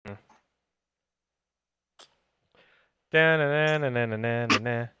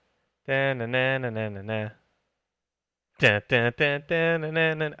Da-na-na-na-na-na-na-na. Da-na-na-na-na-na-na.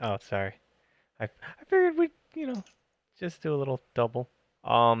 Da-da-da-da-na-na-na. Oh, sorry. I figured we'd, just do a little double.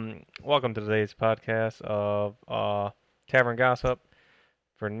 Welcome to today's podcast of Tavern Gossip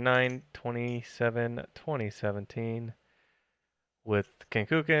for 9/27/2017 with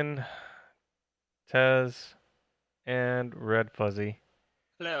Kenkuken, Tez, and Red Fuzzy.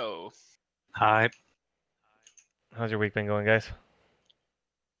 Hello. Hi. How's your week been going, guys?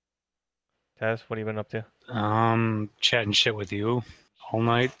 Tez, what have you been up to? Chatting shit with you all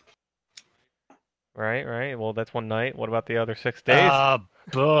night. Right. Well, that's one night. What about the other 6 days?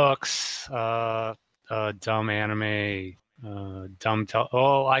 Books, dumb anime, I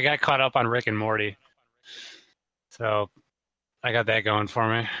got caught up on Rick and Morty. So I got that going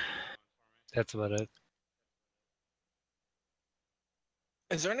for me. That's about it.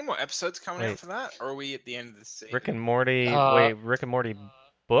 Is there any more episodes coming out for that, or are we at the end of the season? Rick and Morty. Rick and Morty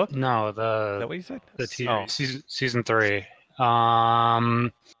book? No, Is that what you said? the TV season 3.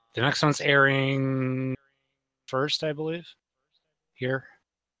 The next one's airing first, I believe. Here.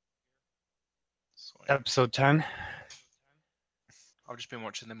 Sweet. Episode 10. I've just been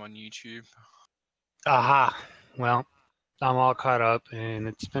watching them on YouTube. Aha. Well, I'm all caught up, and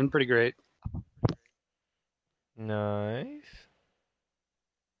it's been pretty great. Nice.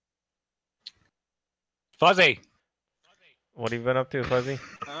 Fuzzy. What have you been up to, Fuzzy?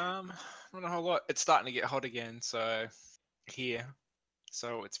 Not a whole lot. It's starting to get hot again, so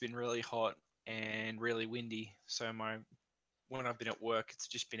it's been really hot and really windy. So when I've been at work, it's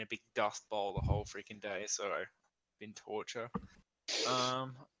just been a big dust bowl the whole freaking day. So been torture.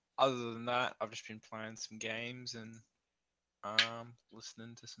 Other than that, I've just been playing some games and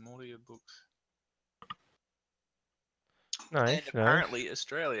listening to some audiobooks. Nice. And apparently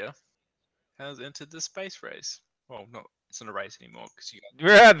Australia has entered the space race. Well, it's not a race anymore because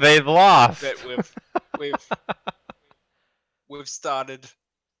they've lost. But we've started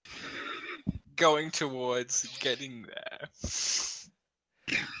going towards getting there.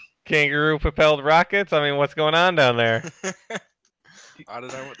 Kangaroo propelled rockets. I mean, what's going on down there? I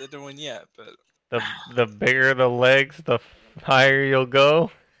don't know what they're doing yet, but the bigger the legs, the higher you'll go.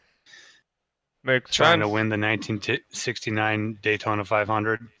 Makes Trying sense. to win the 1969 Daytona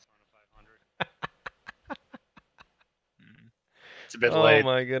 500. It's a bit late. Oh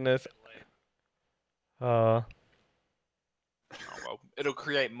my goodness. Oh well, it'll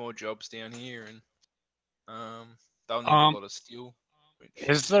create more jobs down here, and they'll need a lot of steel.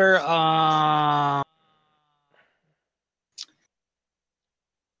 Is there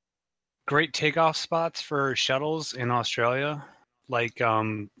great takeoff spots for shuttles in Australia? Like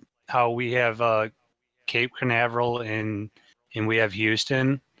how we have Cape Canaveral and we have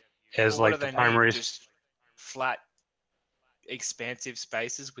Houston as Well, like the primary. Just flat, expansive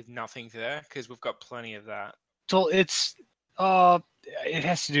spaces with nothing there, because we've got plenty of that. So it's it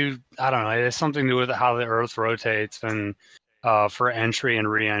has to do, I don't know, it has something to do with how the Earth rotates and for entry and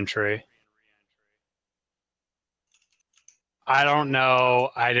re-entry. I don't know.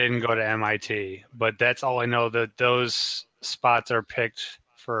 I didn't go to MIT, but that's all I know, that those spots are picked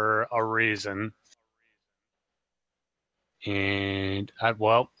for a reason. And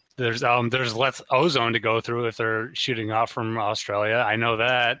there's less ozone to go through if they're shooting off from Australia. I know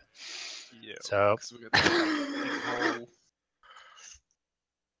that. Yeah. So We got that big hole.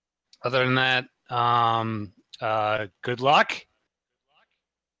 Other than that, good luck.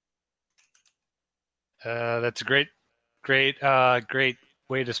 That's a great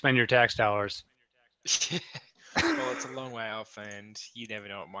way to spend your tax dollars. Well, it's a long way off, and you never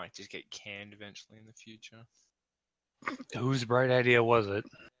know, it might just get canned eventually in the future. Whose bright idea was it?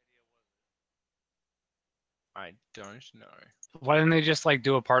 I don't know. Why didn't they just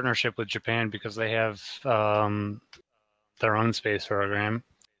do a partnership with Japan, because they have their own space program?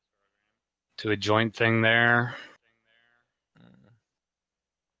 Do a joint thing there.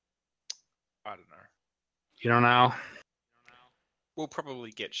 I don't know. You don't know? We'll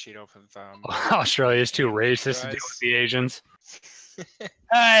probably get shit off of Australia's too racist to deal with the Asians.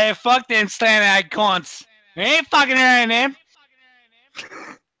 Hey, fuck them stand-eyed cunts. We ain't fucking hearing them.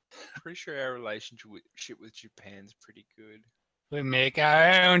 Pretty sure our relationship with Japan's pretty good. We make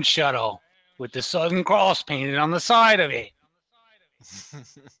our own shuttle with the Southern Cross painted on the side of it.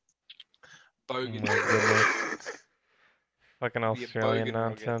 Bogan. Fucking Australian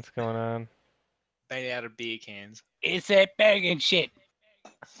nonsense going on. Made out of beer cans. It's that Bogan shit.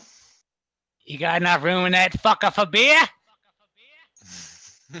 You got enough room in that fucker for beer?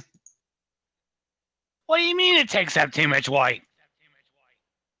 What do you mean it takes up too much white?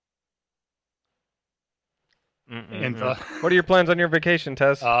 In the What are your plans on your vacation,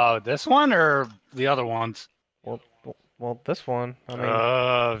 Tess? this one or the other ones? Well, this one. I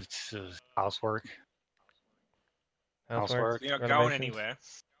mean, It's, housework. housework, You're not going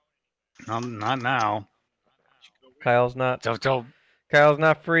renovations. anywhere. Not now. Kyle's not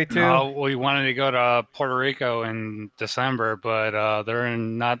free too. No, we wanted to go to Puerto Rico in December, but they're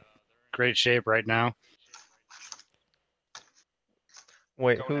in not great shape right now.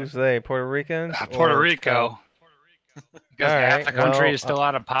 Wait, who's they? Puerto Ricans? Puerto or Rico. Kyle? Because All half right, the country well, is still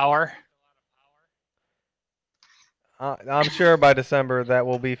out of power. I'm sure by December that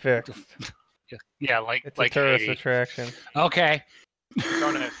will be fixed. Yeah, like It's like a tourist 80. attraction. Okay.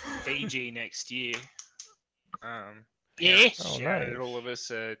 Going to Fiji next year. Yeah. Oh, Shouted nice. all of us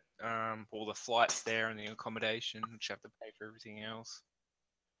at all the flights there and the accommodation, which have to pay for everything else.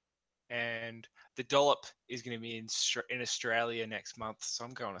 And the Dollop is going to be in Australia next month, so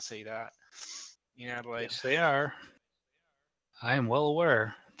I'm going to see that in Adelaide. Yes, they are. I am well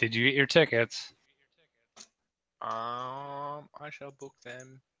aware. Did you get your tickets? I shall book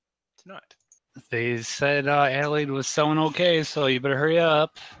them tonight. They said Adelaide was selling okay, so you better hurry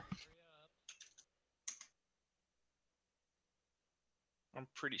up. I'm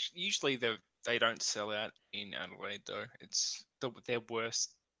pretty sure. Usually they don't sell out in Adelaide though. It's their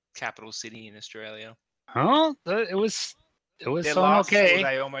worst capital city in Australia. Oh, it was Their selling last tour, okay.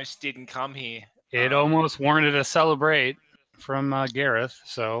 they almost didn't come here. It almost warranted a celebrate from Gareth,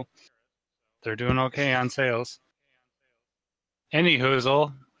 so they're doing okay on sales. Any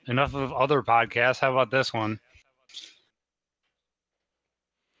hoozle, enough of other podcasts. How about this one?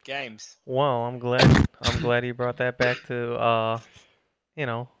 Games. Well, I'm glad you brought that back to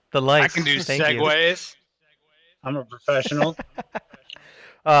the lights. I can do Thank you. segues. I'm a professional.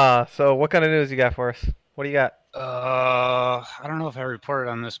 So what kind of news you got for us? What do you got? I don't know if I reported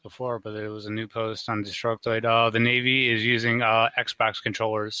on this before, but it was a new post on Destructoid. The Navy is using Xbox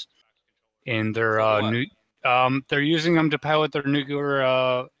controllers in their For what? new. They're using them to pilot their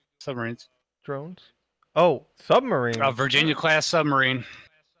nuclear submarines. Drones? Oh, submarine. A Virginia class submarine.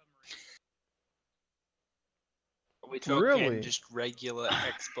 Are we talking Really? just regular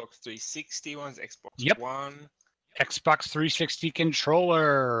Xbox 360 ones? Xbox Yep. One? Xbox 360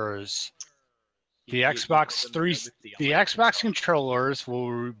 controllers. The Xbox controllers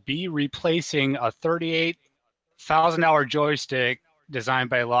will be replacing a $38,000 joystick designed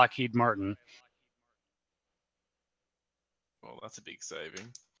by Lockheed Martin. Well, that's a big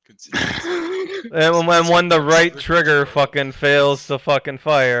saving. considering- And when the right trigger fucking fails to fucking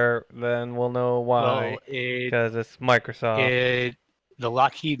fire, then we'll know why. Well, Because it's Microsoft. the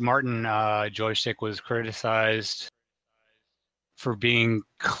Lockheed Martin joystick was criticized for being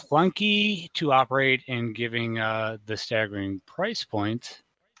clunky to operate and giving the staggering price point.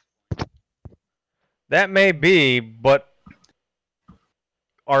 That may be, but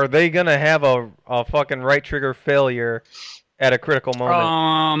are they gonna have a fucking right trigger failure at a critical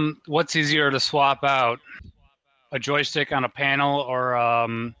moment? What's easier to swap out? A joystick on a panel or a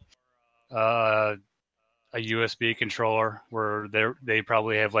USB controller where they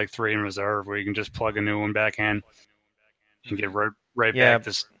probably have like 3 in reserve where you can just plug a new one back in and get right Yeah. back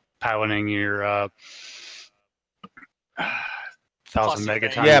to piloting your 1,000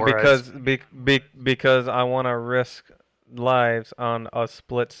 megaton. Yeah, Juarez. because I want to risk lives on a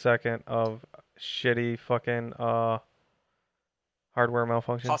split second of shitty fucking hardware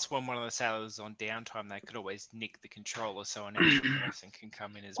malfunction. Plus, when one of the sailors is on downtime, they could always nick the controller so an extra person can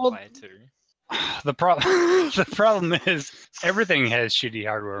come in as Well, player too. The problem is everything has shitty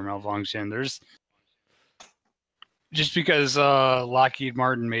hardware malfunction. There's just because Lockheed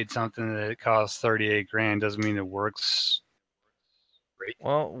Martin made something that costs $38,000 doesn't mean it works great.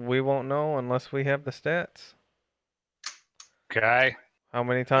 Well, we won't know unless we have the stats. Okay. How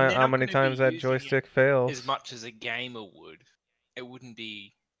many they're not times gonna be that using joystick fails? As much as a gamer would, it wouldn't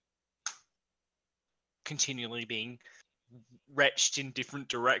be continually being wretched in different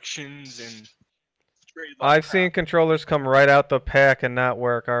directions and. treated like I've crap. seen controllers come right out the pack and not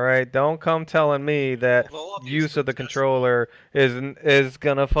work. All right, don't come telling me that Well, they'll use of the obviously test controller is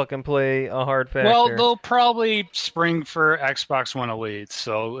gonna fucking play a hard factor. Well, they'll probably spring for Xbox One Elite,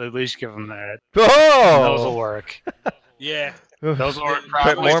 so at least give them that. oh, Those will work. Yeah. Those will work Put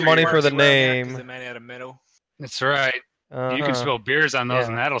probably. more money for the Because name. they're made out of metal. That's right. You can Uh-huh. spill beers on those, Yeah.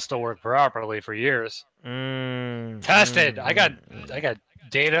 and that'll still work properly for years. Mm, Tested. mm, I got mm.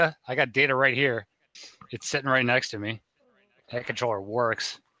 data. I got data right here. It's sitting right next to me. That controller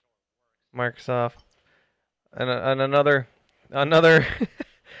works. Microsoft, and another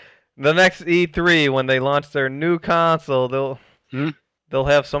the next E3 when they launch their new console, they'll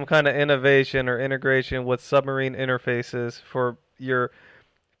have some kind of innovation or integration with submarine interfaces for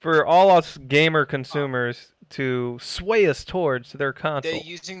all us gamer consumers to sway us towards their console. They're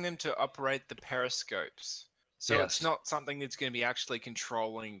using them to operate the periscopes. So Yes. it's not something that's going to be actually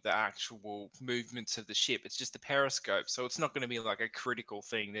controlling the actual movements of the ship. It's just the periscope. So it's not going to be like a critical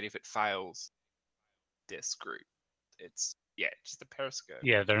thing that if it fails, they're screwed. It's just a periscope.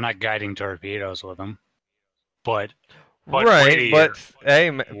 Yeah, they're not guiding torpedoes with them. But Right, weightier. but hey,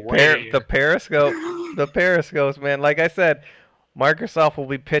 Weightier. the periscopes, man. Like I said, Microsoft will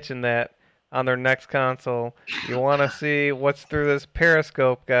be pitching that on their next console. You want to see what's through this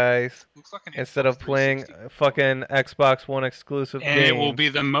periscope, guys, Looks like an instead of Xbox playing 360. fucking Xbox One exclusive and games. it will be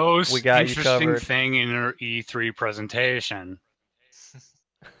the most We got you interesting covered. thing in their E3 presentation.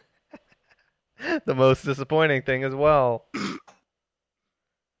 The most disappointing thing as well.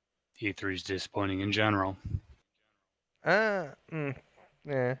 E3 is disappointing in general. Yeah,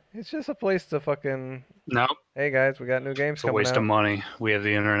 it's just a place to fucking. Nope, Hey guys, we got new games it's a coming waste out. of money. We have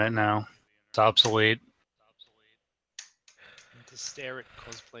the internet now. It's obsolete. And to stare at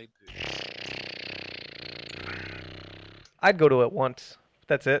cosplay booths. I'd go to it once.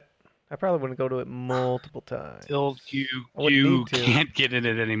 That's it. I probably wouldn't go to it multiple times. You I wouldn't you need to. can't get in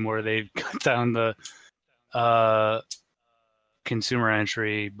it anymore. They've cut down the consumer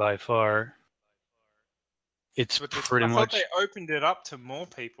entry by far. It's But pretty I much thought they opened it up to more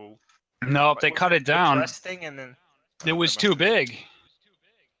people. nope. They Like, cut it the down. dress thing and then It was too big,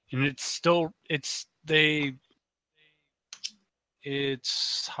 and it's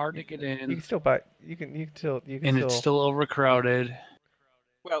hard to get You can in, still buy. You can and it's still overcrowded.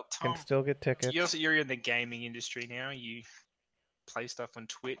 Well, Tom, can still get tickets. you're in the gaming industry now. You play stuff on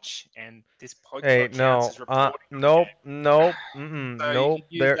Twitch, and this podcast Hey, counts no, as reporting on the nope, game. nope, So nope. you can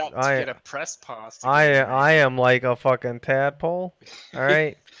use There, that to get a press pass. To I get in I there. am like a fucking tadpole. All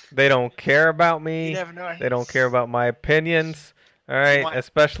right, they don't care about You me. never know. They don't care about my opinions. All right, might-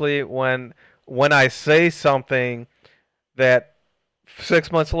 especially when I say something that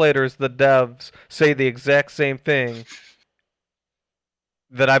 6 months later the devs say the exact same thing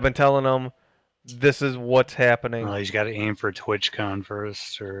that I've been telling them. This is what's happening. Well, he's got to aim for TwitchCon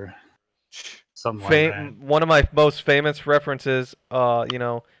first or something like One of my most famous references,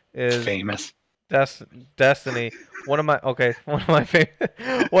 that. is Famous. Destiny. One of my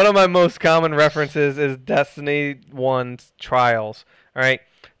one of my most common references is Destiny 1's Trials. All right,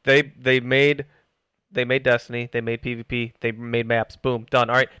 they made Destiny, they made PvP, they made maps. Boom, done.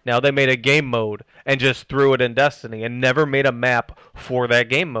 All right, now they made a game mode and just threw it in Destiny and never made a map for that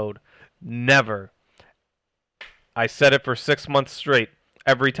game mode. Never. I said it for 6 months straight.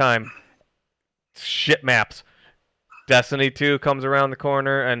 Every time. Shit maps. Destiny 2 comes around the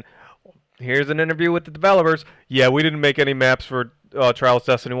corner and here's an interview with the developers. Yeah, we didn't make any maps for Trials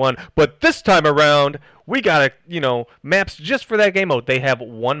Destiny 1, but this time around, we got maps just for that game mode. They have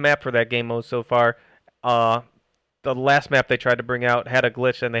one map for that game mode so far. The last map they tried to bring out had a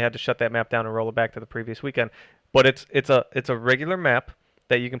glitch and they had to shut that map down and roll it back to the previous weekend. But it's a regular map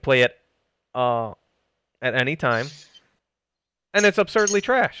that you can play at any time. And it's absurdly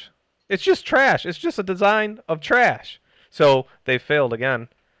trash. It's just trash. It's just a design of trash. So they failed again,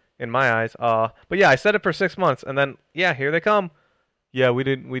 in my eyes. But yeah, I said it for 6 months, and then yeah, here they come. Yeah, we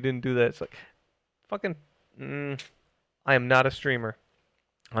didn't do that. It's like, fucking, I am not a streamer.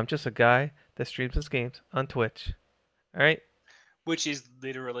 I'm just a guy that streams his games on Twitch. All right, Which is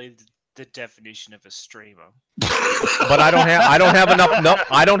literally the definition of a streamer. but I don't have enough. No,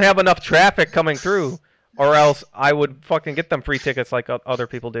 I don't have enough traffic coming through, or else I would fucking get them free tickets like other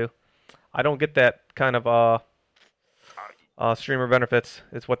people do. I don't get that kind of streamer benefits.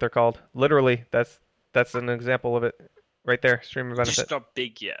 Is what they're called. Literally, that's an example of it right there. Streamer You're benefit. just not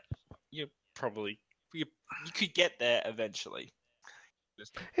big yet. You could get there eventually.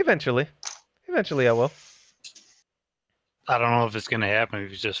 Eventually I will. I don't know if it's going to happen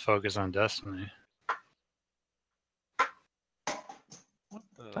if you just focus on Destiny.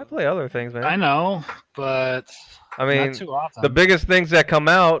 What I play other things, man. I know, but I mean, not too often. the biggest things that come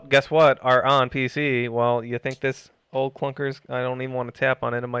out, guess what, are on PC. Well, you think this old clunkers, I don't even want to tap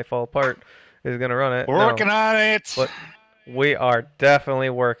on it, it might fall apart, is going to run it? We're No. working on it. But we are definitely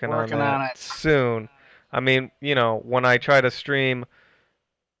working Working on that on it. soon. I mean, when I try to stream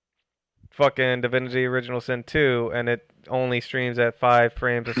fucking Divinity Original Sin 2 and it only streams at 5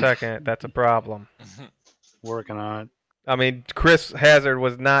 frames a second, that's a problem. Working on it. I mean, Chris Hazard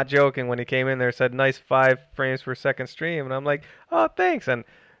was not joking when he came in there, said nice 5 frames per second stream, and I'm like, oh, thanks. And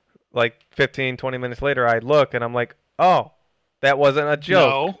like 15, 20 minutes later, I look and I'm like, oh, that wasn't a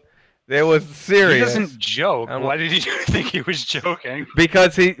joke. It was He serious. doesn't joke. I'm- Why did you think he was joking?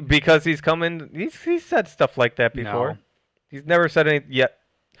 Because he's coming. He's said stuff like that before. No. He's never said anything yet.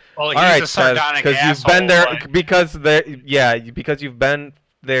 Well, he's All right, a sardonic because you've asshole. been there. but- Because you've been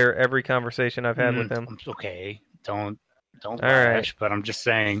there every conversation I've had with him. Okay, don't All right. bash, but I'm just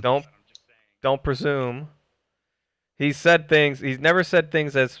saying. Don't presume. He's said things. He's never said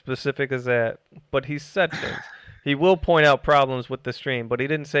things as specific as that, but he's said things. He will point out problems with the stream, but he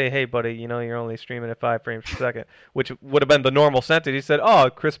didn't say, "Hey, buddy, you're only streaming at 5 frames per second," which would have been the normal sentence. He said, "Oh,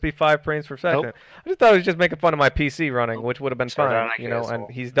 crispy 5 frames per second." Nope. I just thought he was just making fun of my PC running, which would have been fine, Sardonic and asshole.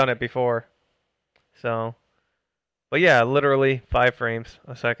 he's done it before. So, but yeah, literally 5 frames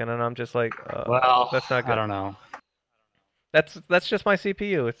a second, and I'm just like, Well, that's not good. I don't know. That's just my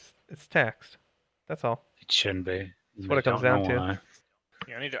CPU. It's taxed. That's all. It shouldn't be. That's what it I comes don't down know to. why.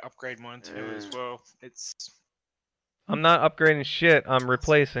 Yeah, I need to upgrade mine too as well. It's I'm not upgrading shit. I'm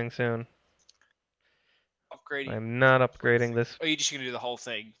replacing soon. upgrading. I'm not upgrading this. Oh, you're just gonna do the whole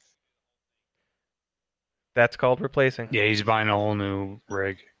thing. That's called replacing. Yeah, he's buying a whole new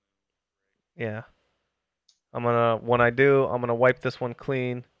rig. Yeah. When I do, I'm gonna wipe this one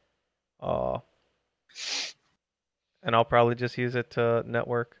clean. And I'll probably just use it to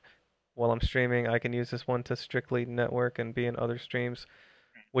network. While I'm streaming, I can use this one to strictly network and be in other streams.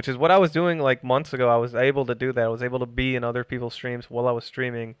 Which is what I was doing like months ago. I was able to do that. I was able to be in other people's streams while I was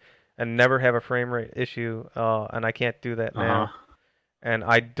streaming and never have a frame rate issue. And I can't do that now. Uh-huh. And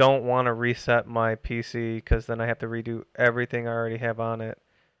I don't want to reset my PC because then I have to redo everything I already have on it.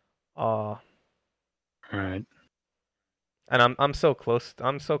 Right. And I'm so close.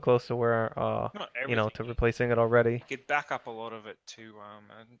 I'm so close to where Not everything. to replacing it already. You could back up a lot of it to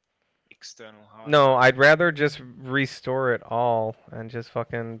an external hard. No, I'd rather just restore it all and just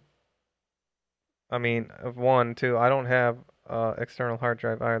fucking. I mean, one, two. I don't have external hard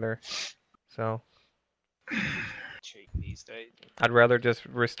drive either, so Cheap these days. I'd rather just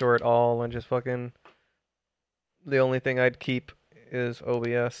restore it all and just fucking. The only thing I'd keep is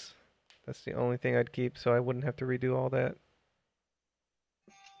OBS. That's the only thing I'd keep, so I wouldn't have to redo all that.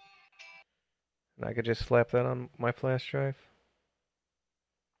 And I could just slap that on my flash drive.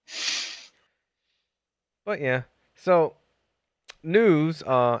 But yeah, so news,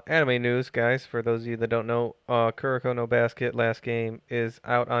 anime news, guys. For those of you that don't know, Kuroko no Basket Last Game is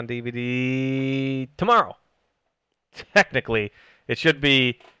out on DVD tomorrow. Technically, it should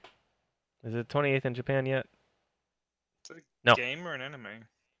be. Is it 28th in Japan yet? Is it a No. game or an anime?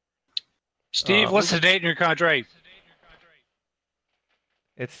 Steve, what's the date in your contract?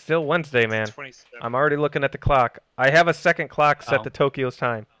 It's still Wednesday, man. 27. I'm already looking at the clock. I have a second clock set Oh. to Tokyo's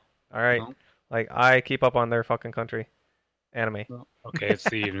time. All right, Oh. like I keep up on their fucking country anime. Okay, it's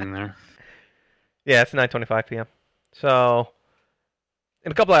the evening there. Yeah, it's 9:25 p.m. So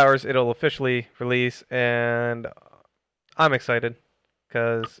in a couple hours it'll officially release, and I'm excited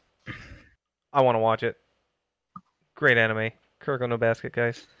because I want to watch it. Great anime, Kuroko no Basket,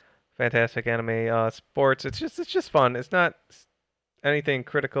 guys. Fantastic anime. Sports. It's just fun. It's not anything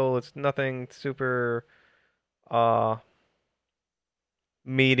critical. It's nothing super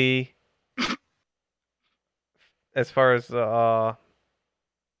meaty as far as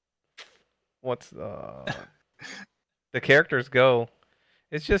what's the characters go.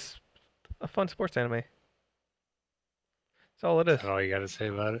 It's just a fun sports anime. That's all it is. That's all you got to say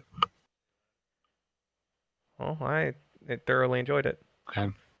about it. Well, I thoroughly enjoyed it. Okay.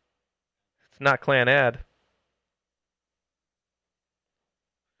 It's not Clan Ad,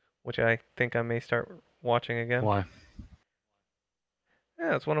 which I think I may start watching again. Why?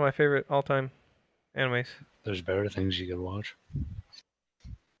 Yeah, it's one of my favorite all-time animes. There's better things you could watch.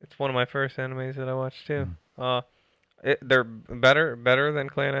 It's one of my first animes that I watched too. They're better than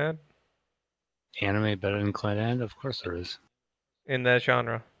Clan Ad Anime better than Clan Ad? Of course there is. in that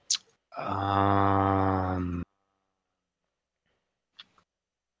genre.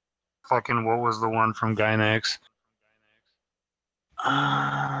 Fucking what was the one from Gainax?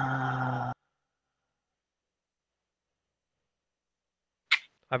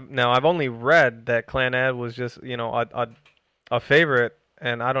 I've only read that Clan Ad was just a favorite,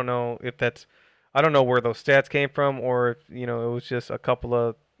 and I don't know if that's I don't know where those stats came from, or if it was just a couple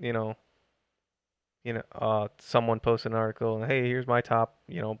of someone posted an article and hey, here's my top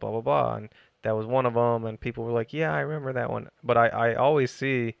blah blah blah, and that was one of them, and people were like, yeah, I remember that one. But I always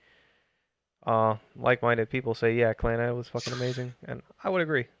see like-minded people say, yeah, Clan Ad was fucking amazing, and I would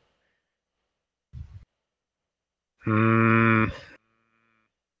agree.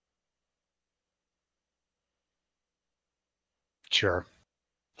 Sure.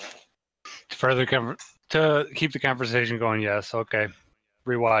 To keep the conversation going, yes, okay.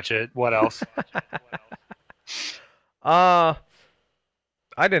 rewatch it. What else? I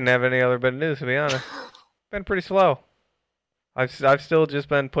didn't have any other bit of news, to be honest. Been pretty slow. I've still just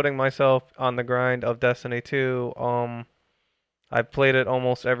been putting myself on the grind of Destiny 2. I've played it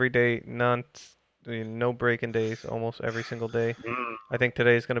almost every day, no breaking days, almost every single day. Mm. I think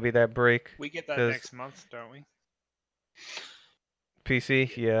today's gonna be that break. We get that 'Cause- next month, don't we?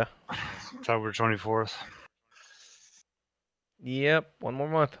 PC, yeah. October 24th. Yep, one more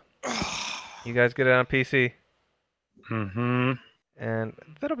month. You guys get it on PC, Mm-hmm. and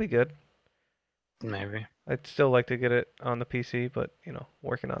that'll be good. Maybe. I'd still like to get it on the PC, but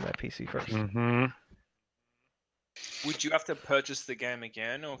working on that PC first. Mm-hmm. Would you have to purchase the game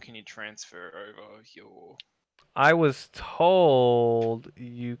again, or can you transfer over your? I was told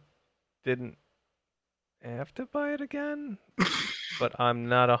you didn't have to buy it again, but I'm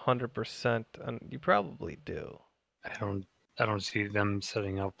not 100%, and you probably do. I don't see them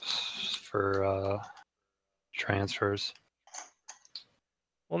setting up for transfers.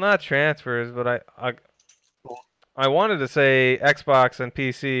 Well, not transfers, but I wanted to say Xbox and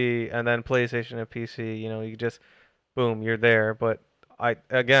PC, and then PlayStation and PC. You just boom, you're there. But I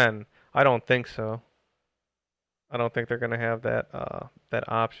don't think so. I don't think they're gonna have that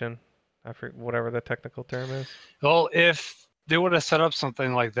option. I forget whatever the technical term is. Well, if they would have set up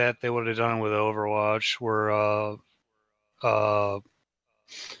something like that, they would have done it with Overwatch, where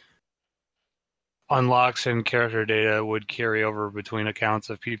unlocks and character data would carry over between accounts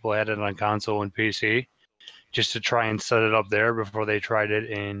if people had it on console and PC, just to try and set it up there before they tried it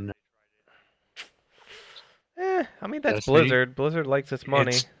in. I mean that's Destiny. Blizzard. Blizzard likes its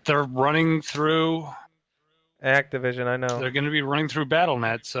money. They're running through. Activision, I know. They're going to be running through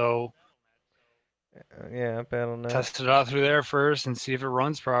BattleNet, so Yeah, BattleNet. test it out through there first and see if it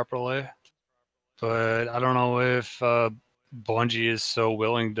runs properly. But I don't know if Bungie is so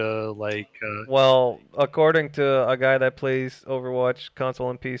willing to Well, according to a guy that plays Overwatch console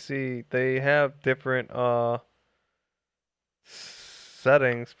and PC, they have different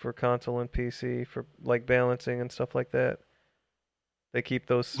settings for console and PC for like balancing and stuff like that. They keep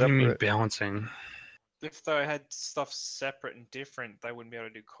those What do you mean separate. balancing? If they had stuff separate and different, they wouldn't be able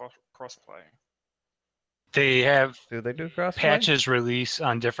to do crossplay. They have Do they do crossplay? patches release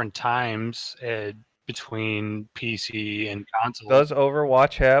on different times between PC and console. Does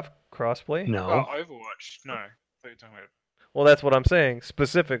Overwatch have crossplay? No. Oh, Overwatch. No. I thought you were talking about. Well, that's what I'm saying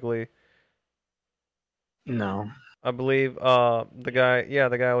specifically. No. I believe the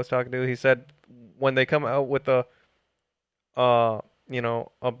guy I was talking to, he said when they come out with a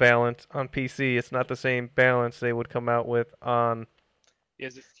balance on PC, it's not the same balance they would come out with on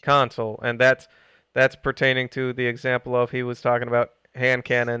console, and that's pertaining to the example of he was talking about hand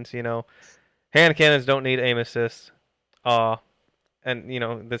cannons. Hand cannons don't need aim assist. And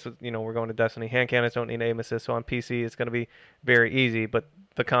this was we're going to Destiny. Hand cannons don't need aim assist, so on PC it's going to be very easy, but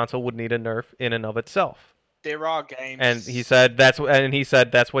the console would need a nerf in and of itself. There are games. And he said that's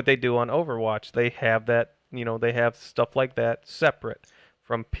what they do on Overwatch. They have that, they have stuff like that separate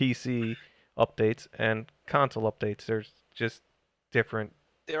from PC updates and console updates. There's just different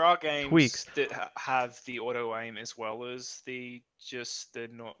There are games tweaks. that have the auto aim as well as the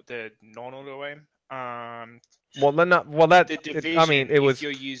non-auto aim. Well, then not well that The Division, I mean it was if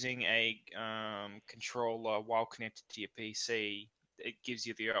you're using a controller while connected to your PC, it gives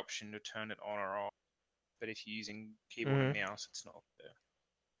you the option to turn it on or off. But if you're using keyboard and mouse, it's not there.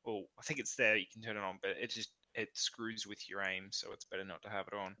 Well, I think it's there. You can turn it on, but it screws with your aim, so it's better not to have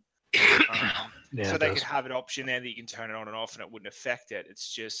it on. Yeah, so they could have an option there that you can turn it on and off, and it wouldn't affect it.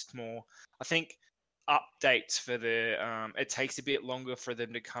 It's just more. I think updates for the it takes a bit longer for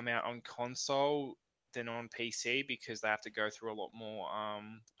them to come out on console than on PC because they have to go through a lot more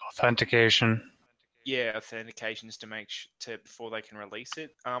authentication. Yeah, authentications to make before they can release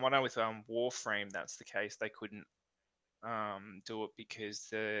it. I know with Warframe that's the case. They couldn't do it because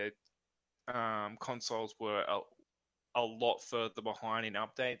the consoles were a lot further behind in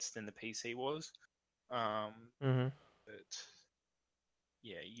updates than the PC was. But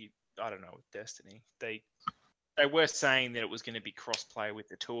yeah, I don't know with Destiny. They were saying that it was going to be cross-play with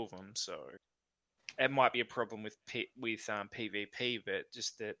the two of them, so it might be a problem with PvP, but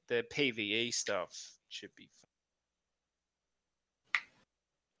just the PvE stuff should be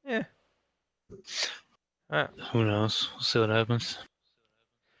fun. Yeah. Who knows? We'll see what happens.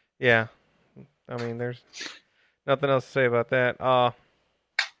 Yeah. I mean, there's nothing else to say about that.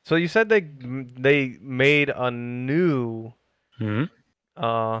 So you said they made a new Gundam.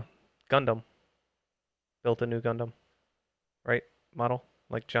 Built a new Gundam. Right? Model?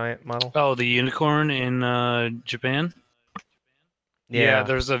 Like giant model? Oh, the unicorn in Japan? Yeah,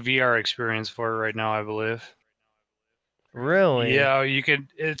 there's a VR experience for it right now, I believe. Really? Yeah, you could.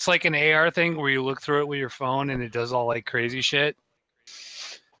 It's like an AR thing where you look through it with your phone and it does all like crazy shit.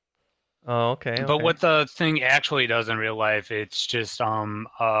 Oh, okay. But Okay. what the thing actually does in real life, it's just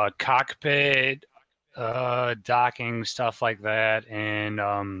cockpit, docking, stuff like that,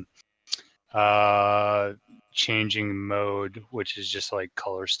 and changing mode, which is just like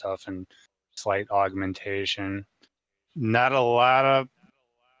color stuff and slight augmentation. Not a lot of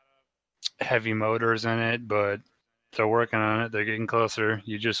heavy motors in it, but they're working on it. They're getting closer.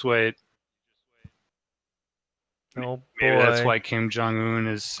 You just wait. Oh boy. Maybe that's why Kim Jong Un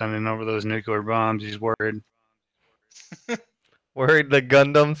is sending over those nuclear bombs. He's worried. Worried the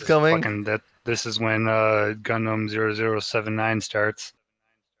Gundam's This coming. This is when Gundam 0079 starts.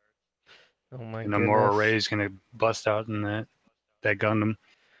 Oh my And goodness. Amora Ray's gonna bust out in that Gundam.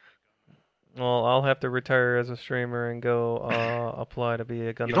 Well, I'll have to retire as a streamer and go apply to be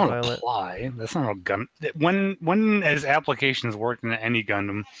a Gundam You don't pilot. apply. That's not a gun. When has applications worked in any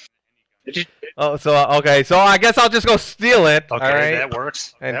Gundam? Oh, so okay, so I guess I'll just go steal it. Okay, all right? that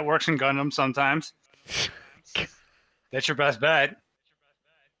works. And- That works in Gundam sometimes. That's your best bet.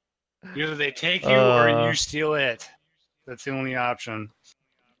 Either they take you or you steal it. That's the only option.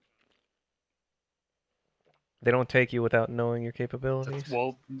 They don't take you without knowing your capabilities.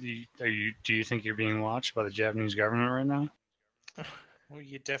 Well, do you think you're being watched by the Japanese government right now? Well,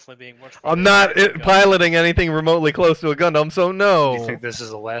 you're definitely being watched. by I'm the not American government. piloting anything remotely close to a Gundam, so no. Do you think this is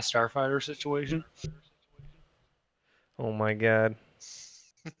the last Starfighter situation? Oh my god.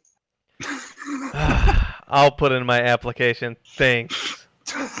 I'll put in my application. Thanks.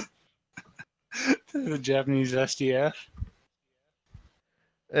 The Japanese SDF?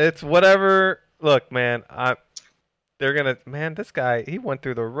 It's whatever. Look, man, they're gonna. Man, this guy, he went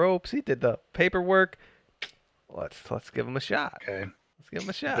through the ropes. He did the paperwork. Let's give him a shot. Okay. Let's give him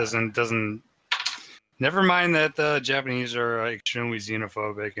a shot. Doesn't. Never mind that the Japanese are extremely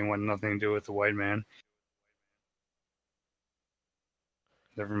xenophobic and want nothing to do with the white man.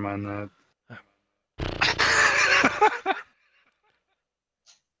 Never mind that.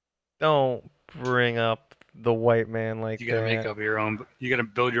 Don't bring up the white man like You gotta that. make up your own. You gotta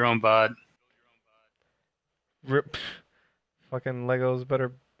build your own bod. Rip. Fucking Legos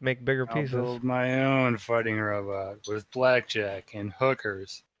better make bigger I'll pieces. build my own fighting robot with blackjack and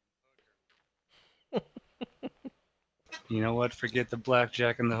hookers. You know what? Forget the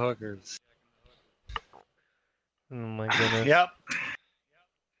blackjack and the hookers. Oh my goodness. Yep.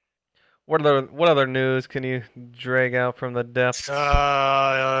 What other news can you drag out from the depths?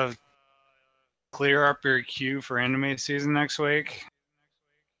 Clear up your queue for anime season next week.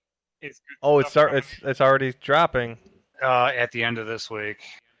 It's good Oh, stuff it's already dropping. At the end of this week.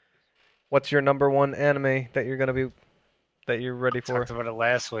 What's your number one anime that you're ready for? Talked about it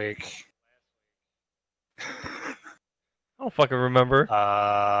last week. I don't fucking remember.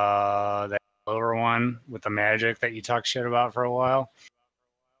 That lower one with the magic that you talked shit about for a while.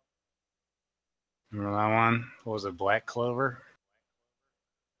 Remember that one? What was it, Black Clover?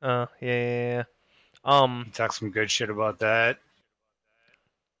 Yeah. You talked some good shit about that.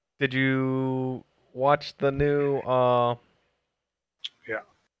 Did you watch the new Yeah.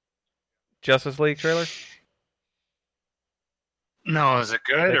 Justice League trailer? No, is it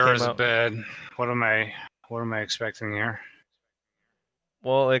good That or came is out- it bad? What am I expecting here?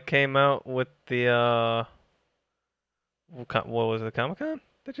 Well, it came out with the what was it, Comic-Con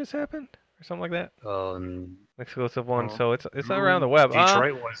that just happened or something like that? Exclusive one. Oh. So it's around the web.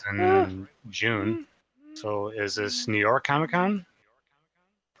 Detroit was in June. So is this New York Comic Con?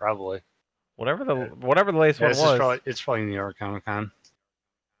 Probably. Whatever the latest one was. It's probably New York Comic Con.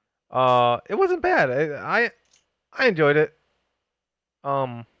 It wasn't bad. I enjoyed it.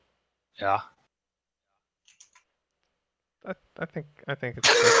 Yeah. I think it's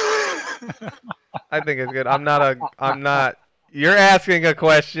good. I think it's good. I'm not. You're asking a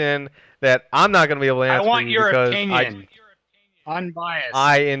question that I'm not going to be able to I answer want you your because opinion. Unbiased.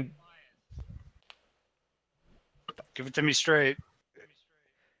 Give it to me straight.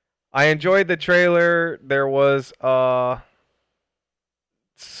 I enjoyed the trailer. There was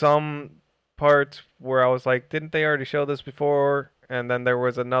some parts where I was like, didn't they already show this before? And then there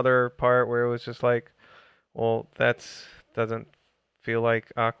was another part where it was just like, well, doesn't feel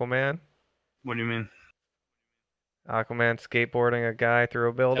like Aquaman. What do you mean? Aquaman skateboarding a guy through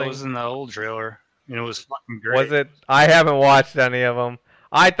a building. That was in the old trailer. And it was fucking great. Was it? I haven't watched any of them.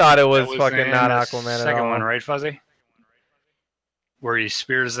 I thought it was, That fucking in not the Aquaman at second all. one, right, Fuzzy? Where he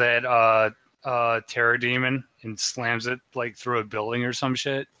spears that terror demon and slams it like through a building or some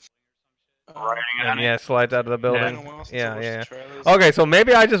shit. Riding And on it. yeah, slides out of the Been building. a while since I Yeah, watched the yeah. trailers. Okay, so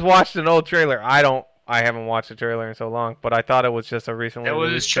maybe I just watched an old trailer. I haven't watched a trailer in so long, but I thought it was just a recently That was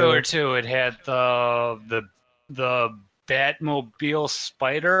released trailer too. It had the Batmobile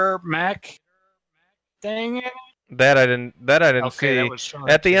Spider Mech thing in it. That I didn't Okay, see. that was trailer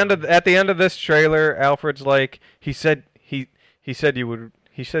At the two. end of this trailer, Alfred's like he said you would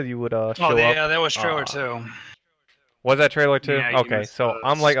show Oh, up. yeah, that was trailer Aw. two. Was that trailer too? Yeah, you Okay, missed so the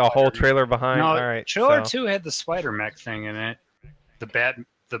I'm like a whole spider. trailer behind. No, All right, trailer so 2 had the Spider Mech thing in it. The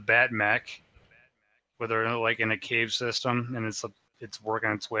Bat Mech, where they're like in a cave system and it's working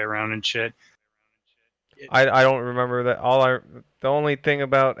its way around and shit. I don't remember that. The only thing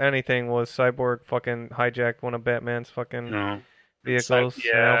about anything was Cyborg fucking hijacked one of Batman's fucking No. vehicles. and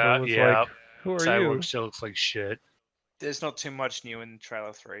Yeah, Alfred was yeah. like, "Who are Cyborg you?" still looks like shit. There's not too much new in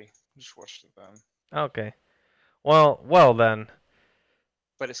trailer 3. Just watched it then. Okay, well then.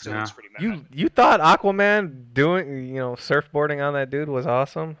 But it still Yeah. looks pretty mad. You thought Aquaman doing surfboarding on that dude was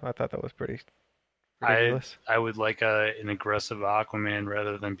awesome? I thought that was pretty ridiculous. I would like an aggressive Aquaman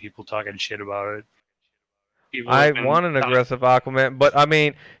rather than people talking shit about it. People I have been want an talking- aggressive Aquaman, but I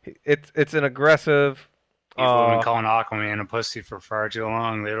mean, it's an aggressive. People have been calling Aquaman a pussy for far too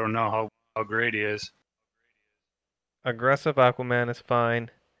long. They don't know how great he is. Aggressive Aquaman is fine,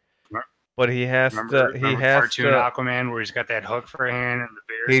 Remember- but he has Remember he has cartoon to. Aquaman where he's got that hook for a hand and the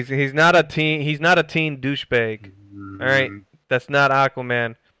beard? He's not a teen. He's not a teen douchebag. All right, that's not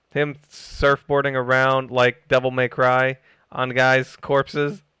Aquaman. Him surfboarding around like Devil May Cry on guys'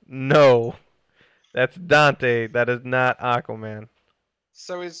 corpses. No, that's Dante. That is not Aquaman.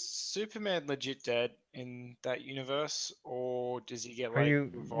 So is Superman legit dead in that universe, or does he get Are like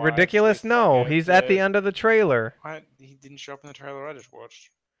you revived ridiculous? with, No, like, a he's at the dead- end of the trailer. He didn't show up in the trailer I just watched.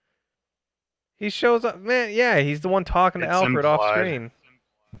 He shows up, man. Yeah, he's the one talking to It's Alfred off implied. screen.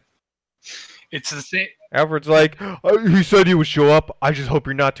 It's the same. Alfred's like, he said he would show up. I just hope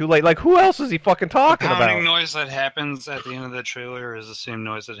you're not too late. Like, who else is he fucking The talking pounding about? noise that happens at the end of the trailer is the same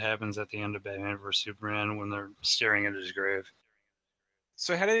noise that happens at the end of Batman vs Superman when they're staring at his grave.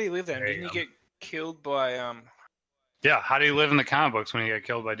 So how did he live then? There you Didn't he go. get killed by Yeah, how do you live in the comic books when he got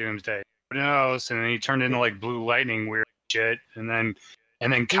killed by Doomsday? Who knows? And then he turned into like Blue Lightning, weird shit, and then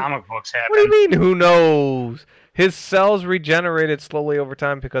comic books happen. What do you mean, who knows? His cells regenerated slowly over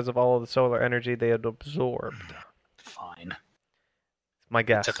time because of all of the solar energy they had absorbed. Fine. My It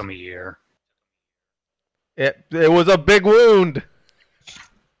guess. took him a year. It was a big wound.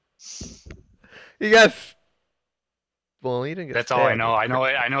 He got. Well, he didn't get. That's all I stabbed. know.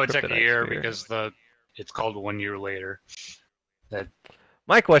 I know it took a Kryptonite year spear. because it's called 1 year later.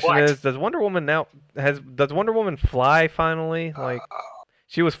 My question What? is, does Wonder Woman fly finally? Like,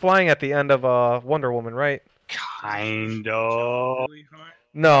 she was flying at the end of Wonder Woman, right? Kind of. really high?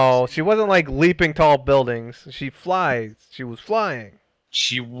 No, she wasn't like leaping tall buildings. She flies. She was flying.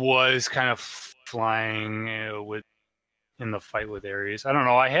 She was kind of flying in the fight with Ares. I don't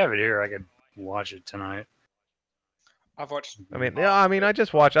know. I have it here. I could watch it tonight. I've watched. I mean, yeah. I mean, I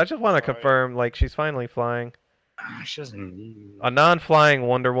just watched. I just want to Sorry. confirm, like, she's finally flying. She doesn't need. A non-flying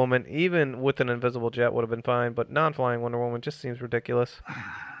Wonder Woman, even with an invisible jet, would have been fine. But non-flying Wonder Woman just seems ridiculous.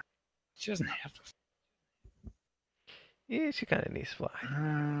 She doesn't have to. Yeah, she kind of needs to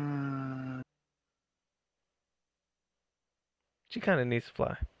fly. She kind of needs to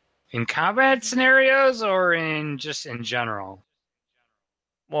fly. In combat scenarios or in general?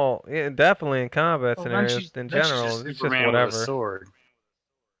 Well, yeah, definitely in combat Well, then scenarios she- in then she's general. just It's just Superman with whatever. a sword.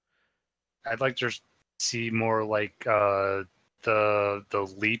 I'd like to see more like the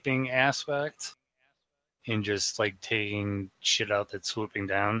leaping aspect and just like taking shit out that's swooping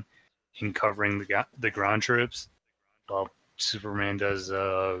down and covering the ground troops. Well, Superman does.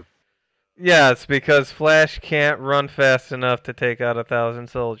 Yes, because Flash can't run fast enough to take out 1,000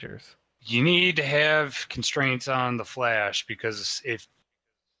 soldiers. You need to have constraints on the Flash because if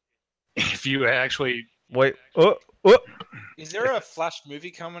you actually Wait, Is there a Flash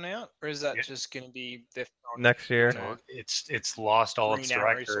movie coming out, or is that Yeah. just going to be the next year. No. it's lost all its Green Arrow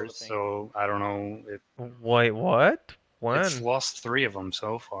sort of directors, thing. so I don't know. Wait, what? When? It's lost 3 of them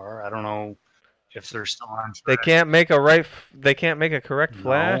so far. I don't know if they're still on They track. can't make They can't make a correct No.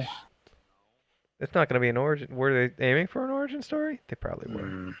 Flash. It's not going to be an origin. Were they aiming for an origin story? They probably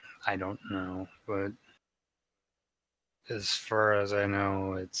were. I don't know, but as far as I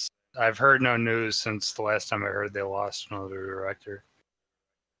know, I've heard no news since the last time I heard they lost another director.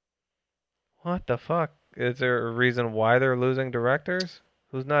 What the fuck? Is there a reason why they're losing directors?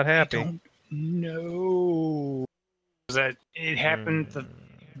 Who's not happy? I don't know. That it happened. Hmm.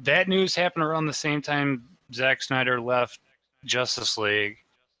 That news happened around the same time Zack Snyder left Justice League,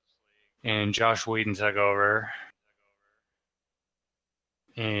 and Josh Whedon took over,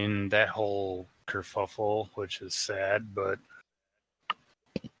 in that whole kerfuffle, which is sad, but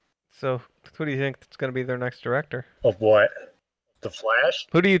So, who do you think is going to be their next director? of what? The Flash?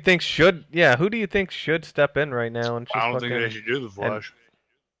 Who do you think should? Yeah, who do you think should step in right now and I just don't think they fucking? should do the Flash.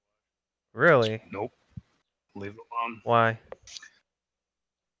 Really? Nope. Leave it alone. Why?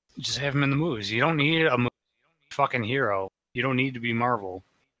 Just have him in the movies. You don't need a fucking hero. You don't need to be Marvel.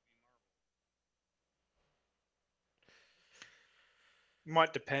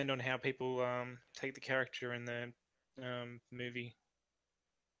 Might depend on how people take the character in the movie.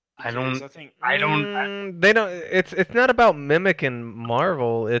 I don't. Because I think They don't. It's not about mimicking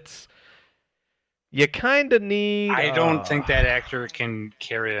Marvel. It's you kind of need. I don't think that actor can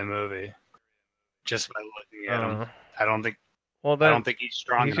carry a movie. Just by looking at him, I don't think. Well, I then don't think he's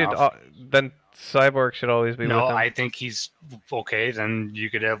strong he should. enough. Then Cyborg should always be No, with him. I think he's okay. Then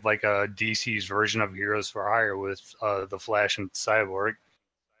you could have like a DC's version of Heroes for Hire with the Flash and Cyborg.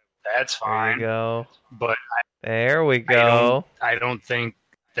 That's There fine. you go. But There we go. I don't think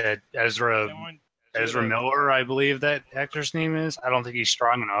that Ezra Miller, I believe that actor's name is. I don't think he's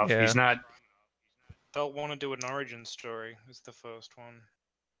strong enough. Yeah. He's not. they'll want to do an origin story. Is the first one.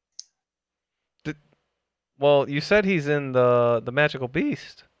 Well, you said he's in the Magical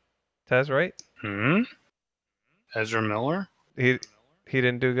Beast. Taz, right? Ezra Miller. He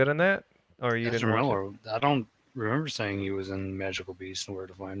didn't do good in that, or you Ezra didn't watch Miller. I don't remember saying he was in Magical Beast and Where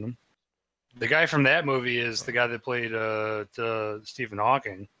to Find Him. The guy from that movie is the guy that played Stephen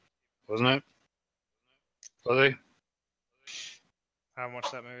Hawking, wasn't it? Was he? I haven't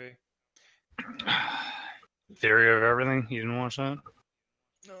watched that movie. Theory of Everything. You didn't watch that?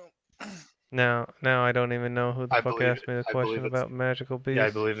 No. Now I don't even know who the I fuck believe asked me the I believe question it's- about Magical Beast. Yeah,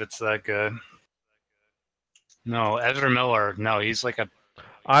 I believe it's that guy. No, Ezra Miller. No, he's like a.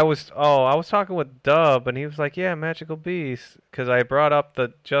 I was talking with Dub, and he was like, "Yeah, Magical Beast," because I brought up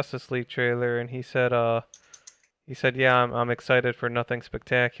the Justice League trailer, and he said, "Yeah, I'm excited for Nothing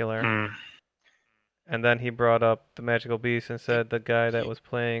Spectacular." Hmm. And then he brought up the Magical Beast and said the guy that was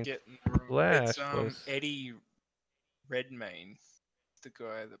playing Flash It's was Eddie Redmayne, the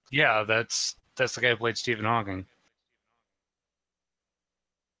guy that. Yeah, that's the guy who played Stephen Hawking.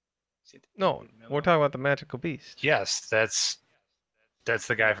 no, we're talking about the Magical Beast. Yes, that's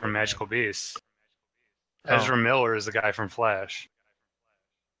the guy from Magical Beasts. Oh. Ezra Miller is the guy from Flash.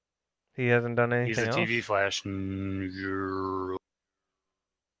 He hasn't done He's anything a else. TV Flash.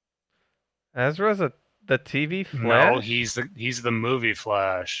 Ezra's the TV Flash. No, he's the movie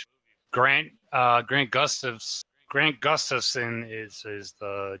Flash. Grant Gustafson is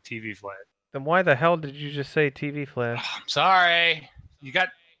the TV Flash. Then why the hell did you just say TV Flash? I'm sorry.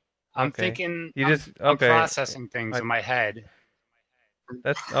 I'm Okay. thinking. You I'm, just I'm okay. processing things in my head.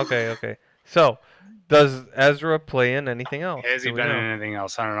 That's okay. So, does Ezra play in anything else? Has he Do we been in know? anything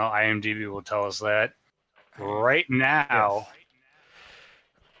else? I don't know. IMDb will tell us that right now.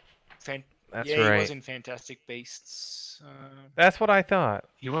 That's yeah, right. he was in Fantastic Beasts. That's what I thought.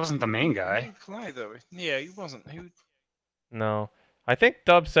 He wasn't the main He guy. didn't play though. Yeah, he wasn't. Who? No, I think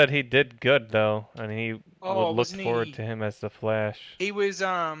Dub said he did good though, and he would look wasn't forward he- to him as the Flash. He was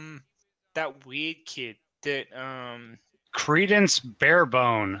that weird kid that Credence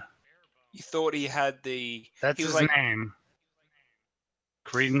Barebone. you thought he had the. That's he was his like, name.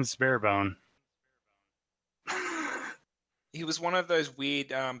 Credence Barebone. He was one of those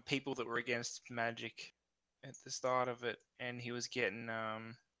weird people that were against magic at the start of it, and he was getting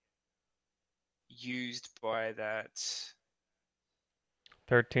used by that.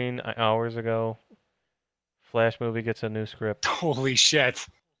 13 hours ago, Flash movie gets a new script. Holy shit!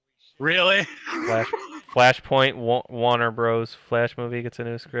 Really? Flashpoint Warner Bros. Flash movie gets a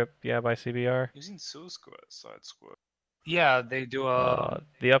new script. Yeah, by CBR. He was in Suicide Squad. Yeah, they do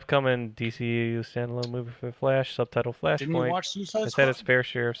The upcoming DCU standalone movie for Flash, subtitle Didn't you Flashpoint, watch Suicide has Squad? had its fair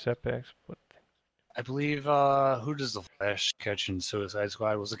share of setbacks. But I believe. Who does the Flash catch in Suicide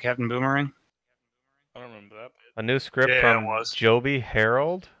Squad? Was it Captain Boomerang? I don't remember that. a new script Yeah, it from was. Joby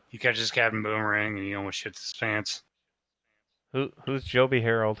Harold. He catches Captain Boomerang and he almost shits his pants. Who's Joby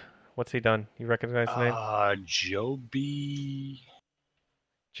Harold? What's he done? You recognize the name? Joby.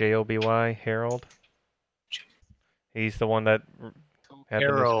 Joby Harold. He's the one that had the new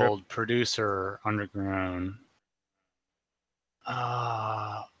script. Harold, producer, Underground.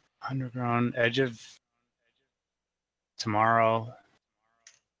 Underground, Edge of Tomorrow.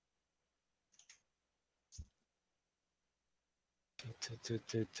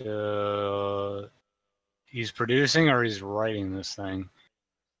 He's producing or he's writing this thing?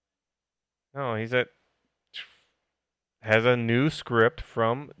 No, he's at has a new script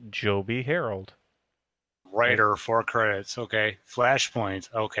from Joby Harold. Writer, 4 credits. Okay.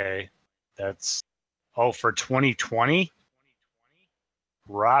 Flashpoint. Okay. That's for 2020.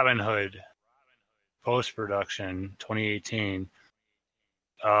 Robin Hood. Post production 2018.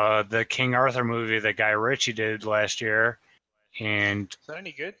 The King Arthur movie that Guy Ritchie did last year, and Is that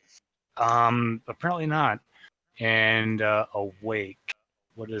any good? apparently not. And Awake.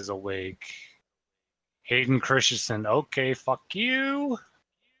 What is Awake? Hayden Christensen. Okay, fuck you.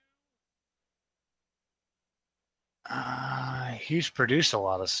 He's produced a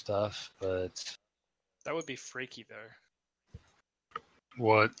lot of stuff, but That would be freaky though.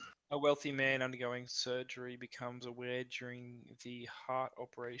 what? A wealthy man undergoing surgery becomes aware during the heart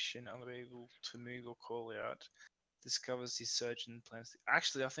operation, unable to move or call out. Discovers his surgeon plans.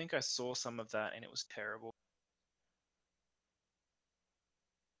 Actually, I think I saw some of that and it was terrible.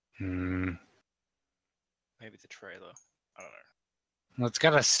 Hmm. Maybe the trailer. I don't know. Well, it's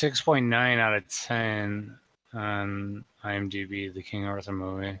got a 6.9 out of 10 on IMDb, the King Arthur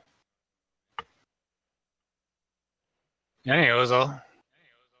movie. Anyways, though.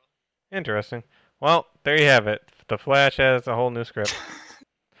 Interesting. Well, there you have it. The Flash has a whole new script.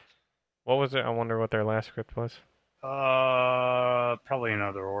 What was it? I wonder what their last script was. Probably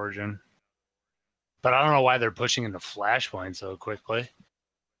another origin. But I don't know why they're pushing into Flashpoint so quickly.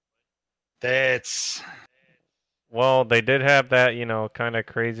 That's... Well, they did have that, kind of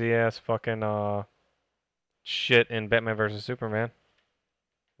crazy ass fucking shit in Batman vs Superman,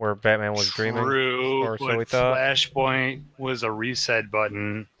 where Batman was dreaming, True, or so but we thought. Flashpoint was a reset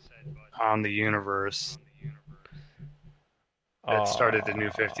button on the universe that started the New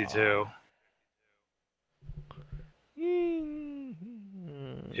 52.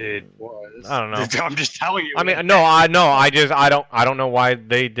 It was. I don't know. I'm just telling you. I mean, no, I know. I don't know why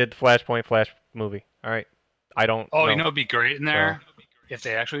they did Flashpoint Flash movie. All right, I don't. Oh, know. it'd be great in there if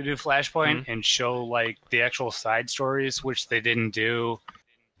they actually do Flashpoint and show like the actual side stories, which they didn't do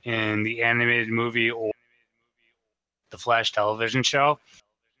in the animated movie or the Flash television show.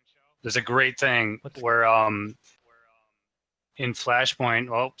 There's a great thing where in Flashpoint,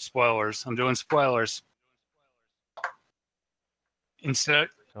 well, spoilers. I'm doing spoilers. Instead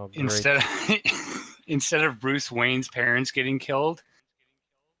of Bruce Wayne's parents getting killed,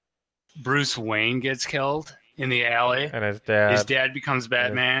 Bruce Wayne gets killed in the alley. And his dad becomes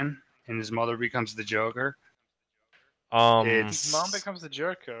Batman, and his mother becomes the Joker. His mom becomes the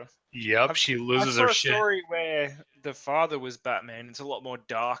Joker. Yep, she loses her shit. I saw a story where the father was Batman. It's a lot more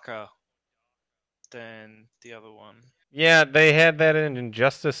darker than the other one. Yeah, they had that in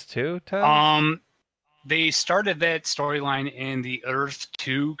Injustice too, Tom? They started that storyline in the Earth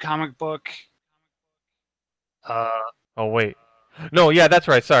 2 comic book. Oh, wait. No, yeah, that's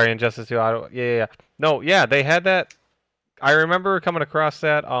right. Sorry, Injustice 2. Yeah. No, yeah, they had that. I remember coming across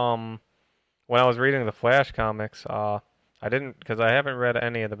that when I was reading the Flash comics. I didn't, because I haven't read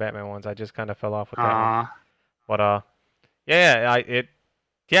any of the Batman ones. I just kind of fell off with that one. But,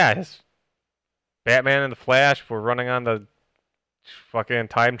 his Batman and the Flash were running on the fucking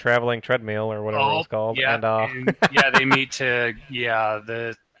time traveling treadmill or whatever it was called. Yeah, and they meet to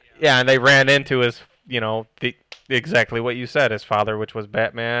and they ran into his, exactly what you said, his father, which was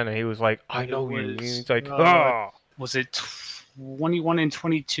Batman, and he was like, "I know you." He's like, "Oh." Was it 21 and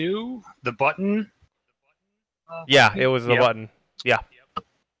 22? The button? Yeah, it was the button. Yeah.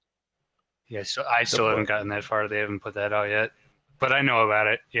 Yeah, so I still haven't gotten that far. They haven't put that out yet, but I know about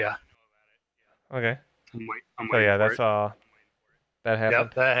it. Yeah. Okay. I'm so waiting yeah, for that's it. That happened.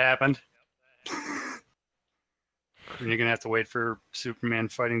 Yep, that happened. You're gonna have to wait for Superman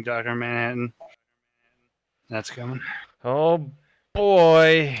fighting Dr. Manhattan. That's coming. Oh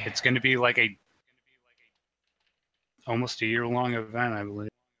boy! It's gonna be like almost a year-long event, I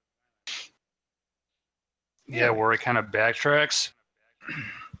believe. Yeah, where it kind of backtracks.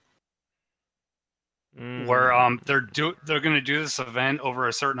 Where they're gonna do this event over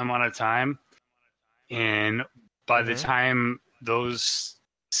a certain amount of time, and by the time those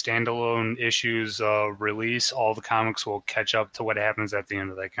standalone issues release, all the comics will catch up to what happens at the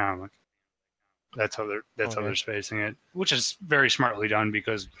end of that comic. That's how they're spacing it, which is very smartly done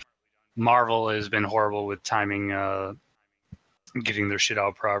because Marvel has been horrible with timing, getting their shit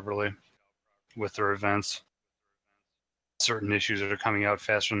out properly with their events. Certain issues are coming out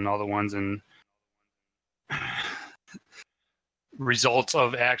faster than other ones, and results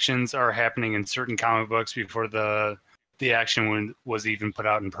of actions are happening in certain comic books before the action was even put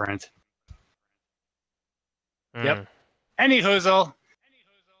out in print. Yep. Anywho,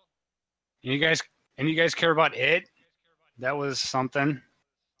 you guys care about it? That was something.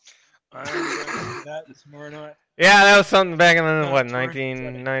 I'm going to do that tomorrow night. Yeah, that was something back in the, No, what, tomorrow,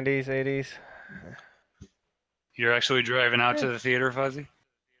 1990s, 80s? You're actually driving out to the theater, Fuzzy?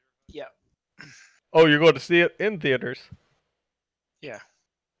 Yeah. Oh, you're going to see it in theaters. Yeah.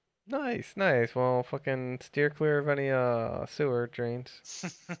 Nice, nice. Well, fucking steer clear of any sewer drains.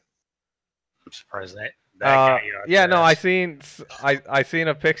 I'm surprised that guy you out Yeah, there. no, I seen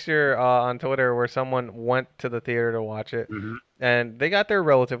a picture on Twitter where someone went to the theater to watch it, Mhm. and they got there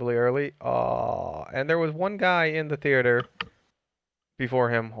relatively early. And there was one guy in the theater before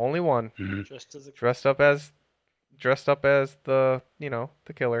him, only one, Mhm. Just as a dressed up as the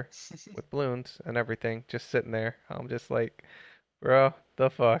the killer with balloons and everything, just sitting there. I'm just like, bro, the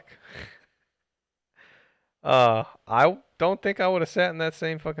fuck. I don't think I would have sat in that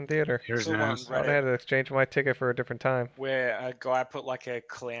same fucking theater. Here's So an one ass. I would have had Reddit to exchange my ticket for a different time. where a guy put like a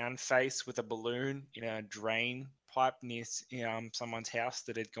clown face with a balloon in a drain pipe near someone's house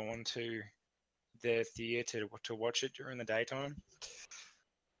that had gone to the theater to watch it during the daytime.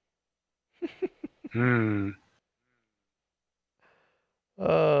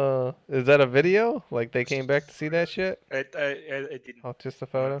 Is that a video? Like they came back to see that shit? It didn't. Oh, just a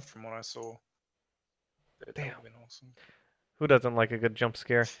photo? From what I saw. That Damn. would have been awesome. Who doesn't like a good jump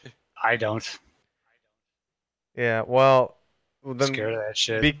scare? I don't. Yeah, well, I'm then scared of that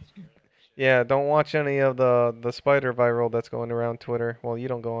shit. yeah, don't watch any of the spider viral that's going around Twitter. Well, you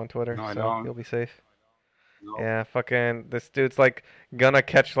don't go on Twitter, No, I so don't. you'll be safe. No. Yeah, fucking this dude's like gonna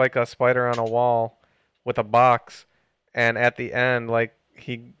catch like a spider on a wall with a box, and at the end, like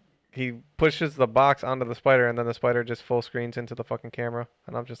he pushes the box onto the spider, and then the spider just full screens into the fucking camera,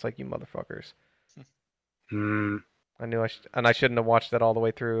 and I'm just like, you motherfuckers. Hmm. I knew I shouldn't have watched that all the way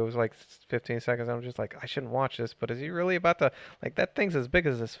through. It was like 15 seconds. I'm just like, I shouldn't watch this, but is he really about to like that thing's as big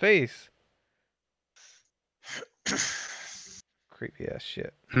as his face? Creepy ass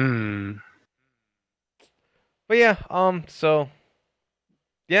shit. Hmm. But yeah, so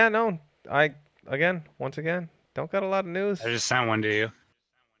yeah, no, once again, don't got a lot of news. I just sent one to you.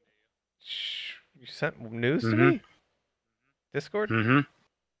 Shh, you sent news to Mhm. me? Discord? Mm-hmm.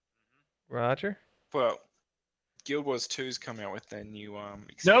 Roger? Well, Guild Wars 2's come out with their new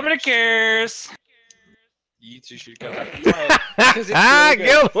Nobody expansion. cares. You two should go back and play it. 'Cause it's really good.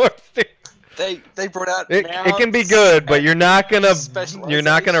 Guild Wars 2. They brought out It can be mounts good, but and you're not gonna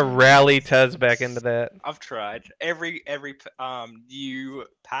specialization. rally Tez back into that. I've tried every new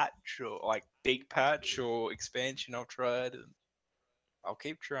patch or like big patch or expansion I've tried, and I'll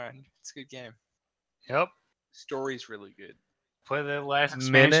keep trying. It's a good game. Yep. Story's really good. Play the last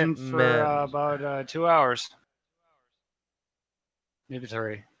Minute expansion for Men. about 2 hours. Maybe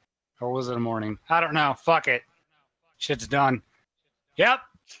 3. Or was it a morning? I don't know. Fuck it. Shit's done. Yep.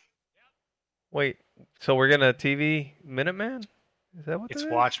 Wait, so we're gonna TV Minuteman? Is that what It's that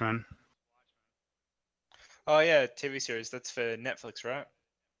is? Watchmen. Oh yeah, TV series. That's for Netflix, right?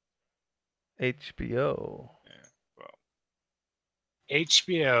 HBO. Yeah. Well,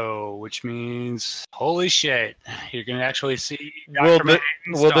 HBO, which means holy shit, you're gonna actually see Will Dr. thi-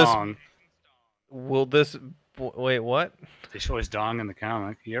 Manhattan's will this- dong. Will this? Wait, what? They show his dong in the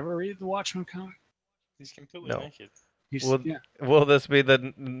comic. You ever read the Watchmen comic? he's completely No. naked. Yeah. Will this be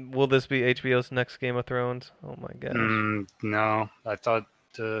HBO's next Game of Thrones? Oh my gosh. No, I thought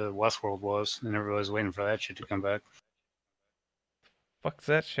Westworld was, and everybody's waiting for that shit to come back. Fuck's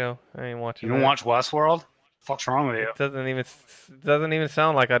that show? I ain't watching. You don't that. watch Westworld? Fuck's wrong with you? It doesn't even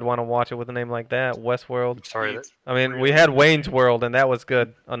sound like I'd want to watch it with a name like that. Westworld. I'm sorry. It's I mean, we really had good. Wayne's World, and that was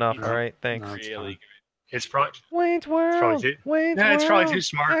good enough. No. All right, thanks. No, it's Really fine. It's probably Wayne's World. probably too- Wayne's yeah, it's probably World. too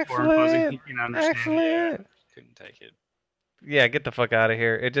smart for him. Fuzzy. Excellent. He can understand. Excellent. Couldn't take it. Yeah, get the fuck out of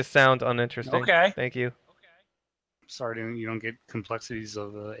here. It just sounds uninteresting. Okay. Thank you. Sorry, you don't get complexities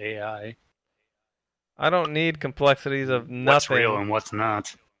of AI. I don't need complexities of nothing. What's real and what's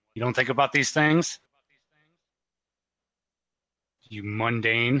not. You don't think about these things? You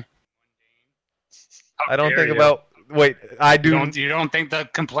mundane. How I don't dare think you. about. Wait, I do. You don't think the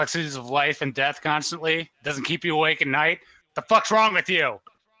complexities of life and death constantly doesn't keep you awake at night? The fuck's wrong with you?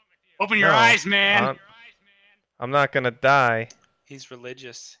 Open your No, eyes, man. I'm not gonna die. He's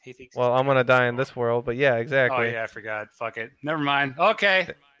religious. He thinks. Well, I'm gonna die in this world, but yeah, Oh exactly. yeah, I forgot. Fuck it. Never mind. Okay.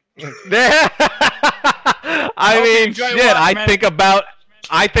 I Hope you mean, enjoy shit. Watchmen.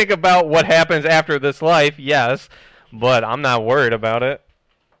 I think about what happens after this life. Yes, but I'm not worried about it.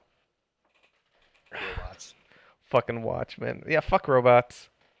 Robots. Fucking Watchmen. Yeah, fuck robots.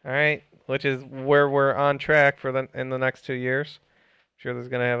 All right, which is where we're on track for in the next 2 years. Sure, there's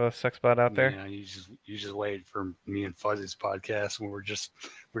gonna have a sex bot out there. Yeah, you just waited for me and Fuzzy's podcast when we're just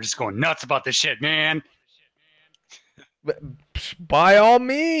going nuts about this shit, man. By all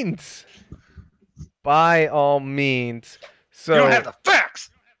means. By all means. So You don't have the facts.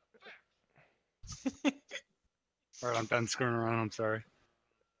 All right, I'm done screwing around. I'm sorry.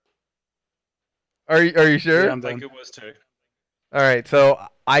 are you sure? Yeah, I'm Like done. it was too. All right. So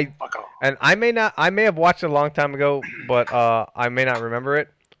Fuck off. and I may have watched it a long time ago, but I may not remember it.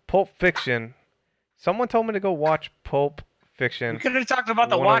 Pulp Fiction. Someone told me to go watch Pulp We Fiction. could have talked about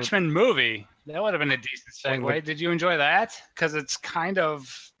the One of- Watchmen movie. That would have been a decent One of segue. Did you enjoy that? Because it's kind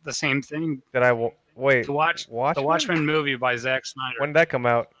of the same thing. Did I wait? To watch the Watchmen movie by Zack Snyder. When did that come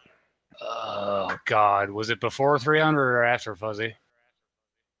out? Oh God, was it before 300 or after Fuzzy?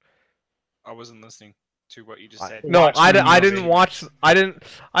 I wasn't listening to what you just said. No, I Watchmen didn't movie. watch. I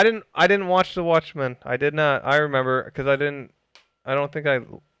didn't watch the Watchmen. I did not. I remember because I don't think I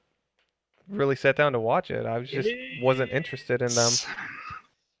really sat down to watch it. I was just wasn't interested in them.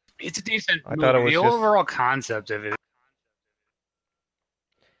 It's a decent I movie. thought it was the just- overall concept of it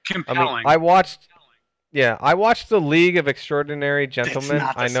I compelling. mean, I watched the League of Extraordinary Gentlemen.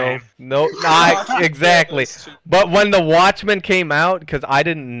 not the I know, same. no, not exactly. But when the Watchmen came out, because I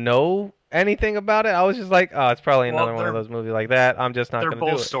didn't know anything about it, I was just like, oh, it's probably Well, another one of those movies like that. I'm just not They're gonna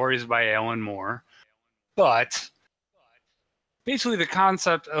do both it. stories by Alan Moore, but basically the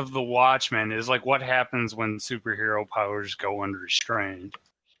concept of the Watchmen is like what happens when superhero powers go unrestrained.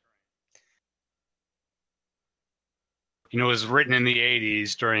 You know, it was written in the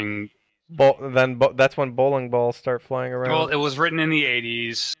 80s during. That's when bowling balls start flying around. Well, it was written in the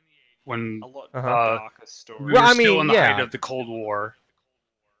 80s when A lot Uh-huh. darker story. we Well, were I still mean, in the yeah. height of the Cold War,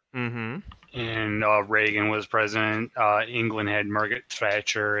 mm-hmm. and Reagan was president. England had Margaret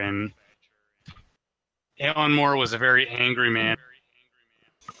Thatcher, and Alan Moore was a very angry man.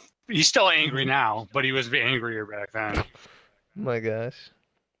 He's still angry now, but he was angrier back then. My gosh,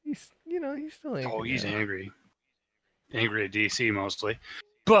 he's still angry. Oh, he's now. angry. Angry at DC mostly.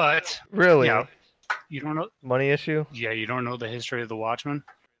 But Really? yeah, you don't know. Money issue? Yeah, you don't know the history of the Watchmen.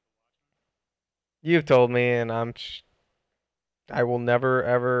 You've told me, and I will never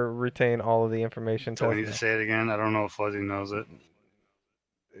ever retain all of the information. Do I need to Tesla. say it again? I don't know if Fuzzy knows it.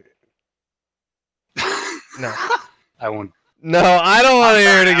 No. I won't. No, I don't want to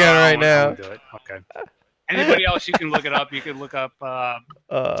hear it again I right won't now. do it. Okay. Anybody else, you can look it up. You can look up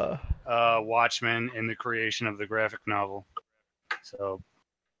Watchmen and the creation of the graphic novel. So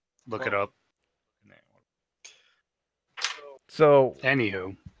look it up. So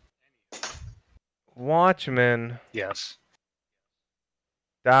Anywho, Watchmen, yes,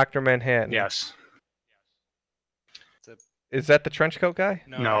 Dr. Manhattan. yes. Is that the trench coat guy?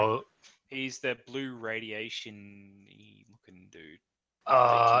 No. He's the blue radiation looking dude.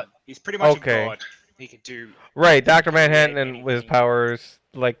 He's pretty much okay. a god. He could do. Right, Dr. Manhattan and his anything. powers,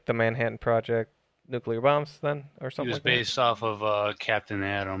 like the Manhattan Project, nuclear bombs, then, or He something was like that. based off of Captain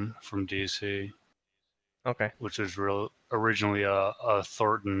Atom from DC, Okay. which was originally a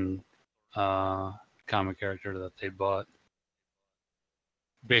Thornton comic character that they bought.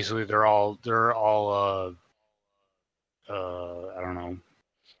 Basically, they're all I don't know,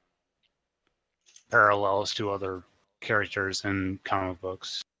 parallels to other characters in comic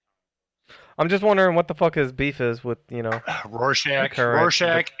books. I'm just wondering what the fuck his beef is with, Rorschach. Correct.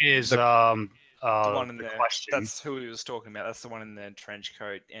 Rorschach is The one in the there. question. That's who he was talking about. That's the one in the trench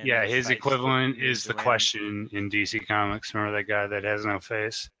coat. And Yeah, the his face equivalent that is moves the around. question in DC Comics. Remember that guy that has no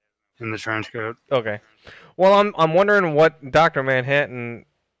face in the trench coat? Okay. Well, I'm wondering what Dr. Manhattan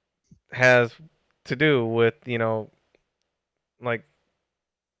has to do with, like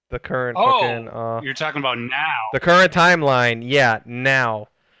the current fucking You're talking about now. the current timeline. Yeah, now.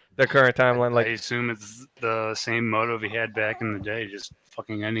 The current timeline, I like assume it's the same motive he had back in the day, just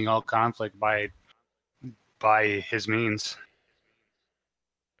fucking ending all conflict by his means,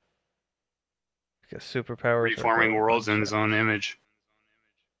 superpowers. reforming worlds in his own image.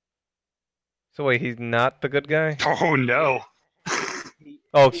 So wait, he's not the good guy? Oh no!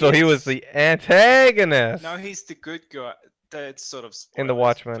 Oh, so he was the antagonist. No, he's the good guy. That's sort of In the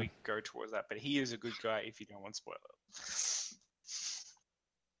spoilers if Watchmen. We go towards that, but he is a good guy if you don't want spoilers.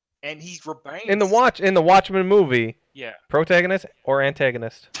 And he's Rebane. In the Watchmen movie, Yeah, protagonist or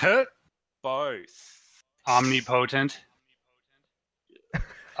antagonist? both. Omnipotent.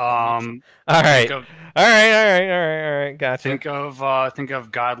 All Think right, of all right. Gotcha. think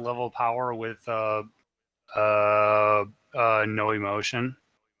of God level power with no emotion,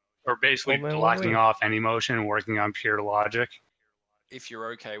 or basically Well, then blocking wait. off any emotion and working on pure logic. If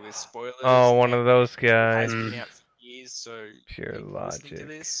you're okay with spoilers. Oh, one of and those it has guys. been out for years, so Pure people listening to logic.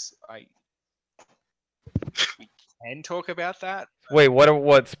 this, can talk about that. Wait,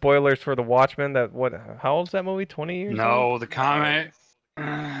 what spoilers for The Watchmen? How old's that movie? 20 years old? No, the comic.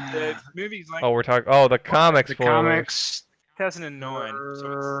 The movie's like Oh, the comic the spoilers. comics. 2009, so it's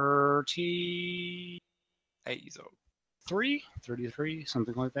 33, 8 years old. 33,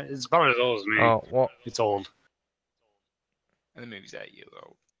 something like that. It's about as old as me. Oh, well, It's old. And the movie's 8 years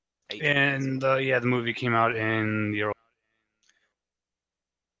old. And the movie came out in the early.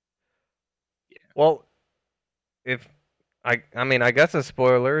 well, if I mean, I guess it's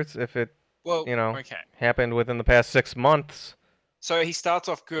spoilers if it Well, okay. happened within the past 6 months. So he starts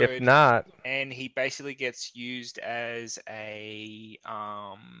off good. If not, and he basically gets used as a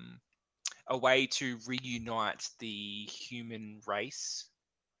way to reunite the human race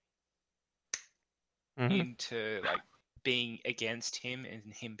into like being against him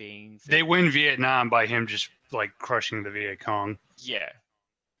and him being. They win Vietnam by him just like crushing the Viet Cong. Yeah,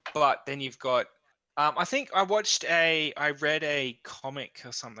 but then you've got. I think I read a comic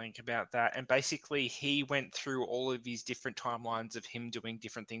or something about that, and basically he went through all of these different timelines of him doing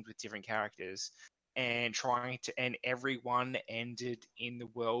different things with different characters, and and everyone ended in the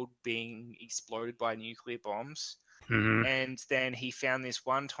world being exploded by nuclear bombs. Mm-hmm. And then he found this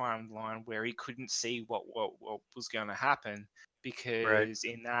one timeline where he couldn't see what was going to happen because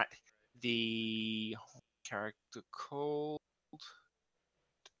in that the character called.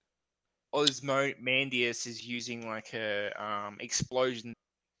 Ozymandias is using like a explosion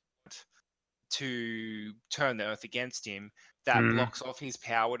to turn the Earth against him. That blocks off his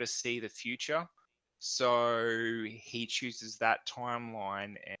power to see the future. So he chooses that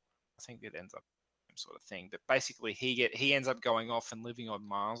timeline, and I think it ends up the same sort of thing. But basically, he ends up going off and living on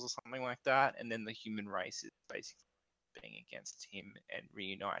Mars or something like that, and then the human race is basically being against him and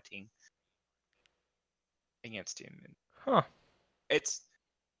reuniting against him. And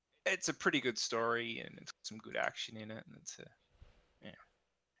It's a pretty good story, and it's got some good action in it, and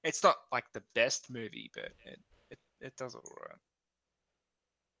it's not like the best movie, but it does all right.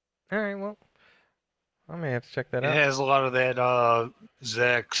 All right, well, I may have to check that It out. has a lot of that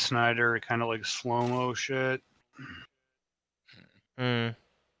Zack Snyder kind of like slow-mo shit.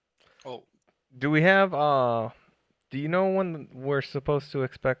 Oh, Do we have do you know when we're supposed to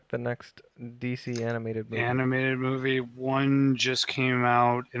expect the next DC animated movie? Animated movie, one just came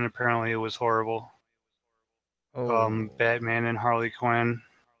out, and apparently it was horrible. Oh. Batman and Harley Quinn.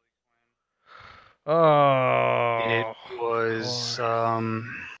 Oh. It was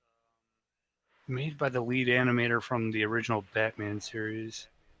made by the lead animator from the original Batman series.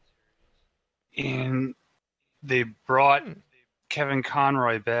 And they brought Kevin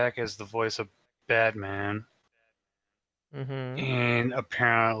Conroy back as the voice of Batman. And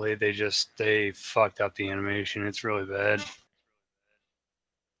apparently they fucked up the animation. It's really bad.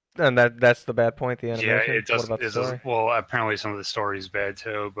 And that's the bad point, the animation? Yeah, it does. What about the story? Well, apparently some of the story is bad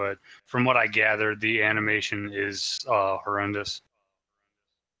too, but from what I gathered, the animation is horrendous.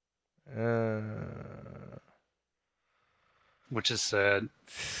 Which is sad.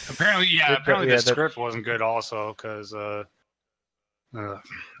 Apparently the script wasn't good also, because I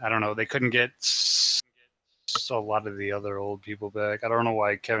don't know, they couldn't get a lot of the other old people back. I don't know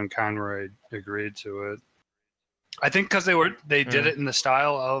why Kevin Conroy agreed to it. I think because they did it in the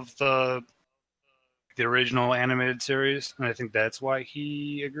style of the original animated series, and I think that's why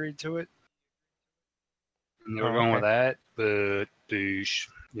he agreed to it. And they were going with that, but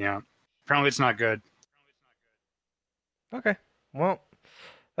yeah, apparently it's not good. Okay, well,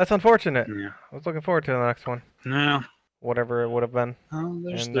 that's unfortunate. Yeah. I was looking forward to the next one. No. Whatever it would have been.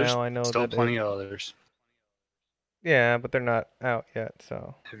 There's now I know still that plenty of others. Yeah, but they're not out yet,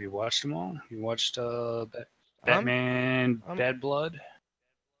 so. Have you watched them all? You watched Batman Bad Blood?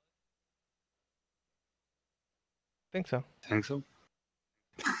 Think so. Think so?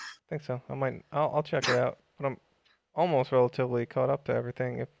 Think so. I'll check it out. But I'm almost relatively caught up to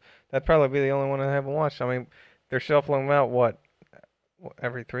everything. That'd probably be the only one I haven't watched. I mean, they're shuffling them out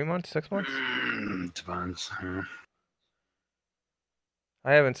every 3 months, 6 months? Depends. Yeah.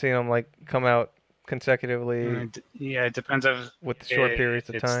 I haven't seen them come out consecutively. Yeah, it depends with short periods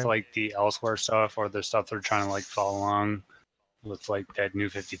of time. It's like the Elsewhere stuff, or the stuff they're trying to follow along with that New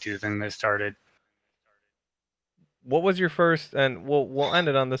 52 thing they started. What was your first? And we'll end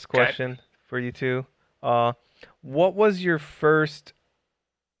it on this question for you two. What was your first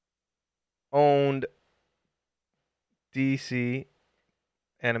owned DC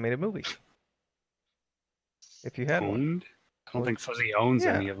animated movie? If you had one. I don't think Fuzzy owns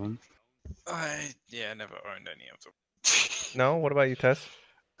any of them. I never owned any of them. No? What about you, Tess?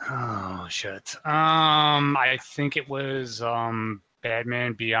 Oh, shit. I think it was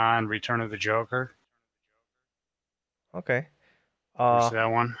Batman Beyond Return of the Joker. Okay. Where's that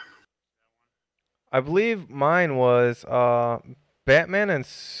one? I believe mine was Batman and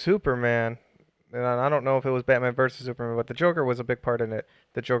Superman. And I don't know if it was Batman versus Superman, but the Joker was a big part in it.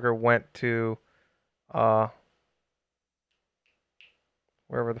 The Joker went to uh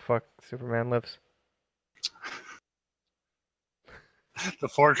wherever the fuck Superman lives. The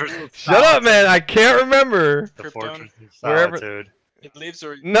Fortress of Shut up, man! I can't remember. The Krypton. Fortress of Wherever- Solitude. It lives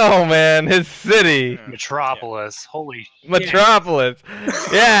or No, man, his city, Yeah. Metropolis. Holy shit. Metropolis.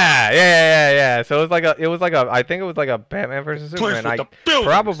 Yeah. So it was like a. I think it was like a Batman versus Superman. I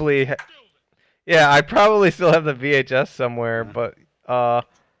probably. Yeah, I probably still have the VHS somewhere, but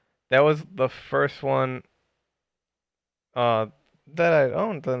that was the first one that I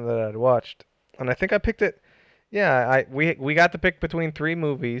owned and that I'd watched, and I think I picked it. Yeah, we got to pick between three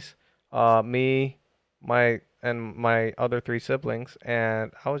movies. Me, my other three siblings,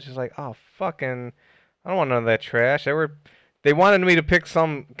 and I was just like, oh fucking, I don't want none of that trash. They wanted me to pick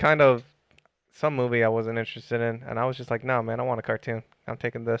some movie I wasn't interested in, and I was just like, no man, I want a cartoon. I'm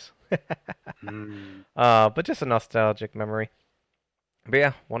taking this. But just a nostalgic memory. But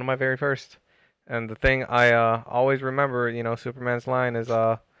yeah, one of my very first. And the thing I always remember, Superman's line is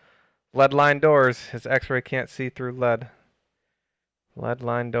lead line doors. His X-ray can't see through lead. Lead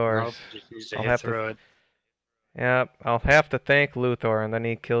line doors. Nope, just needs to I'll hit have to- through it. Yeah, I'll have to thank Luthor, and then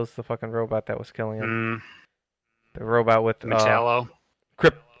he kills the fucking robot that was killing him. The robot with Metallo.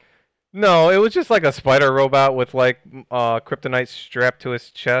 No, it was just like a spider robot with like kryptonite strapped to his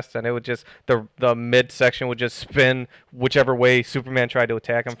chest, and it would just the midsection would just spin whichever way Superman tried to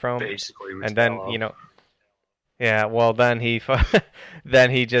attack him from, Basically Metallo. and then yeah, well then he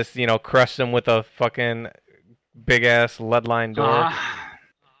then he just crushed him with a fucking big ass lead line door,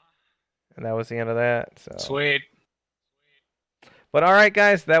 and that was the end of that. So Sweet. But all right,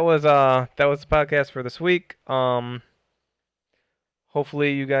 guys, that was the podcast for this week.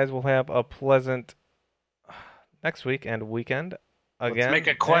 Hopefully, you guys will have a pleasant next week and weekend again. Let's make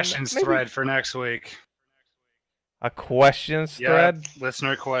a questions maybe thread for next week. A questions Yeah, thread.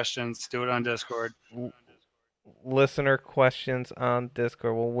 listener questions. Do it on Discord. Listener questions on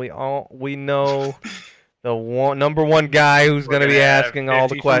Discord. Well, we know the number one guy who's going to be asking all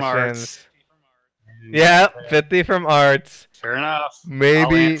the 50 from questions. Arts. Yeah, 50 from Arts. Fair enough. I'll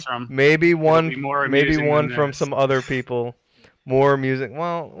Maybe answer 'em. maybe It'll one be more maybe amusing one than from this. some other people. More music.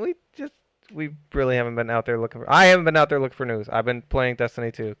 Well, we really haven't been out there looking for. I haven't been out there looking for news. I've been playing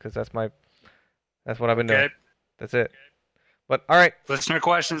Destiny 2 because that's what I've been doing. Okay. That's it. But all right, Listener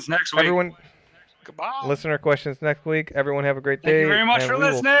questions next week. everyone. goodbye. Listener questions next week. Everyone have a great Thank you day. very much and for we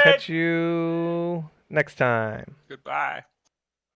will listening. catch you next time. Goodbye.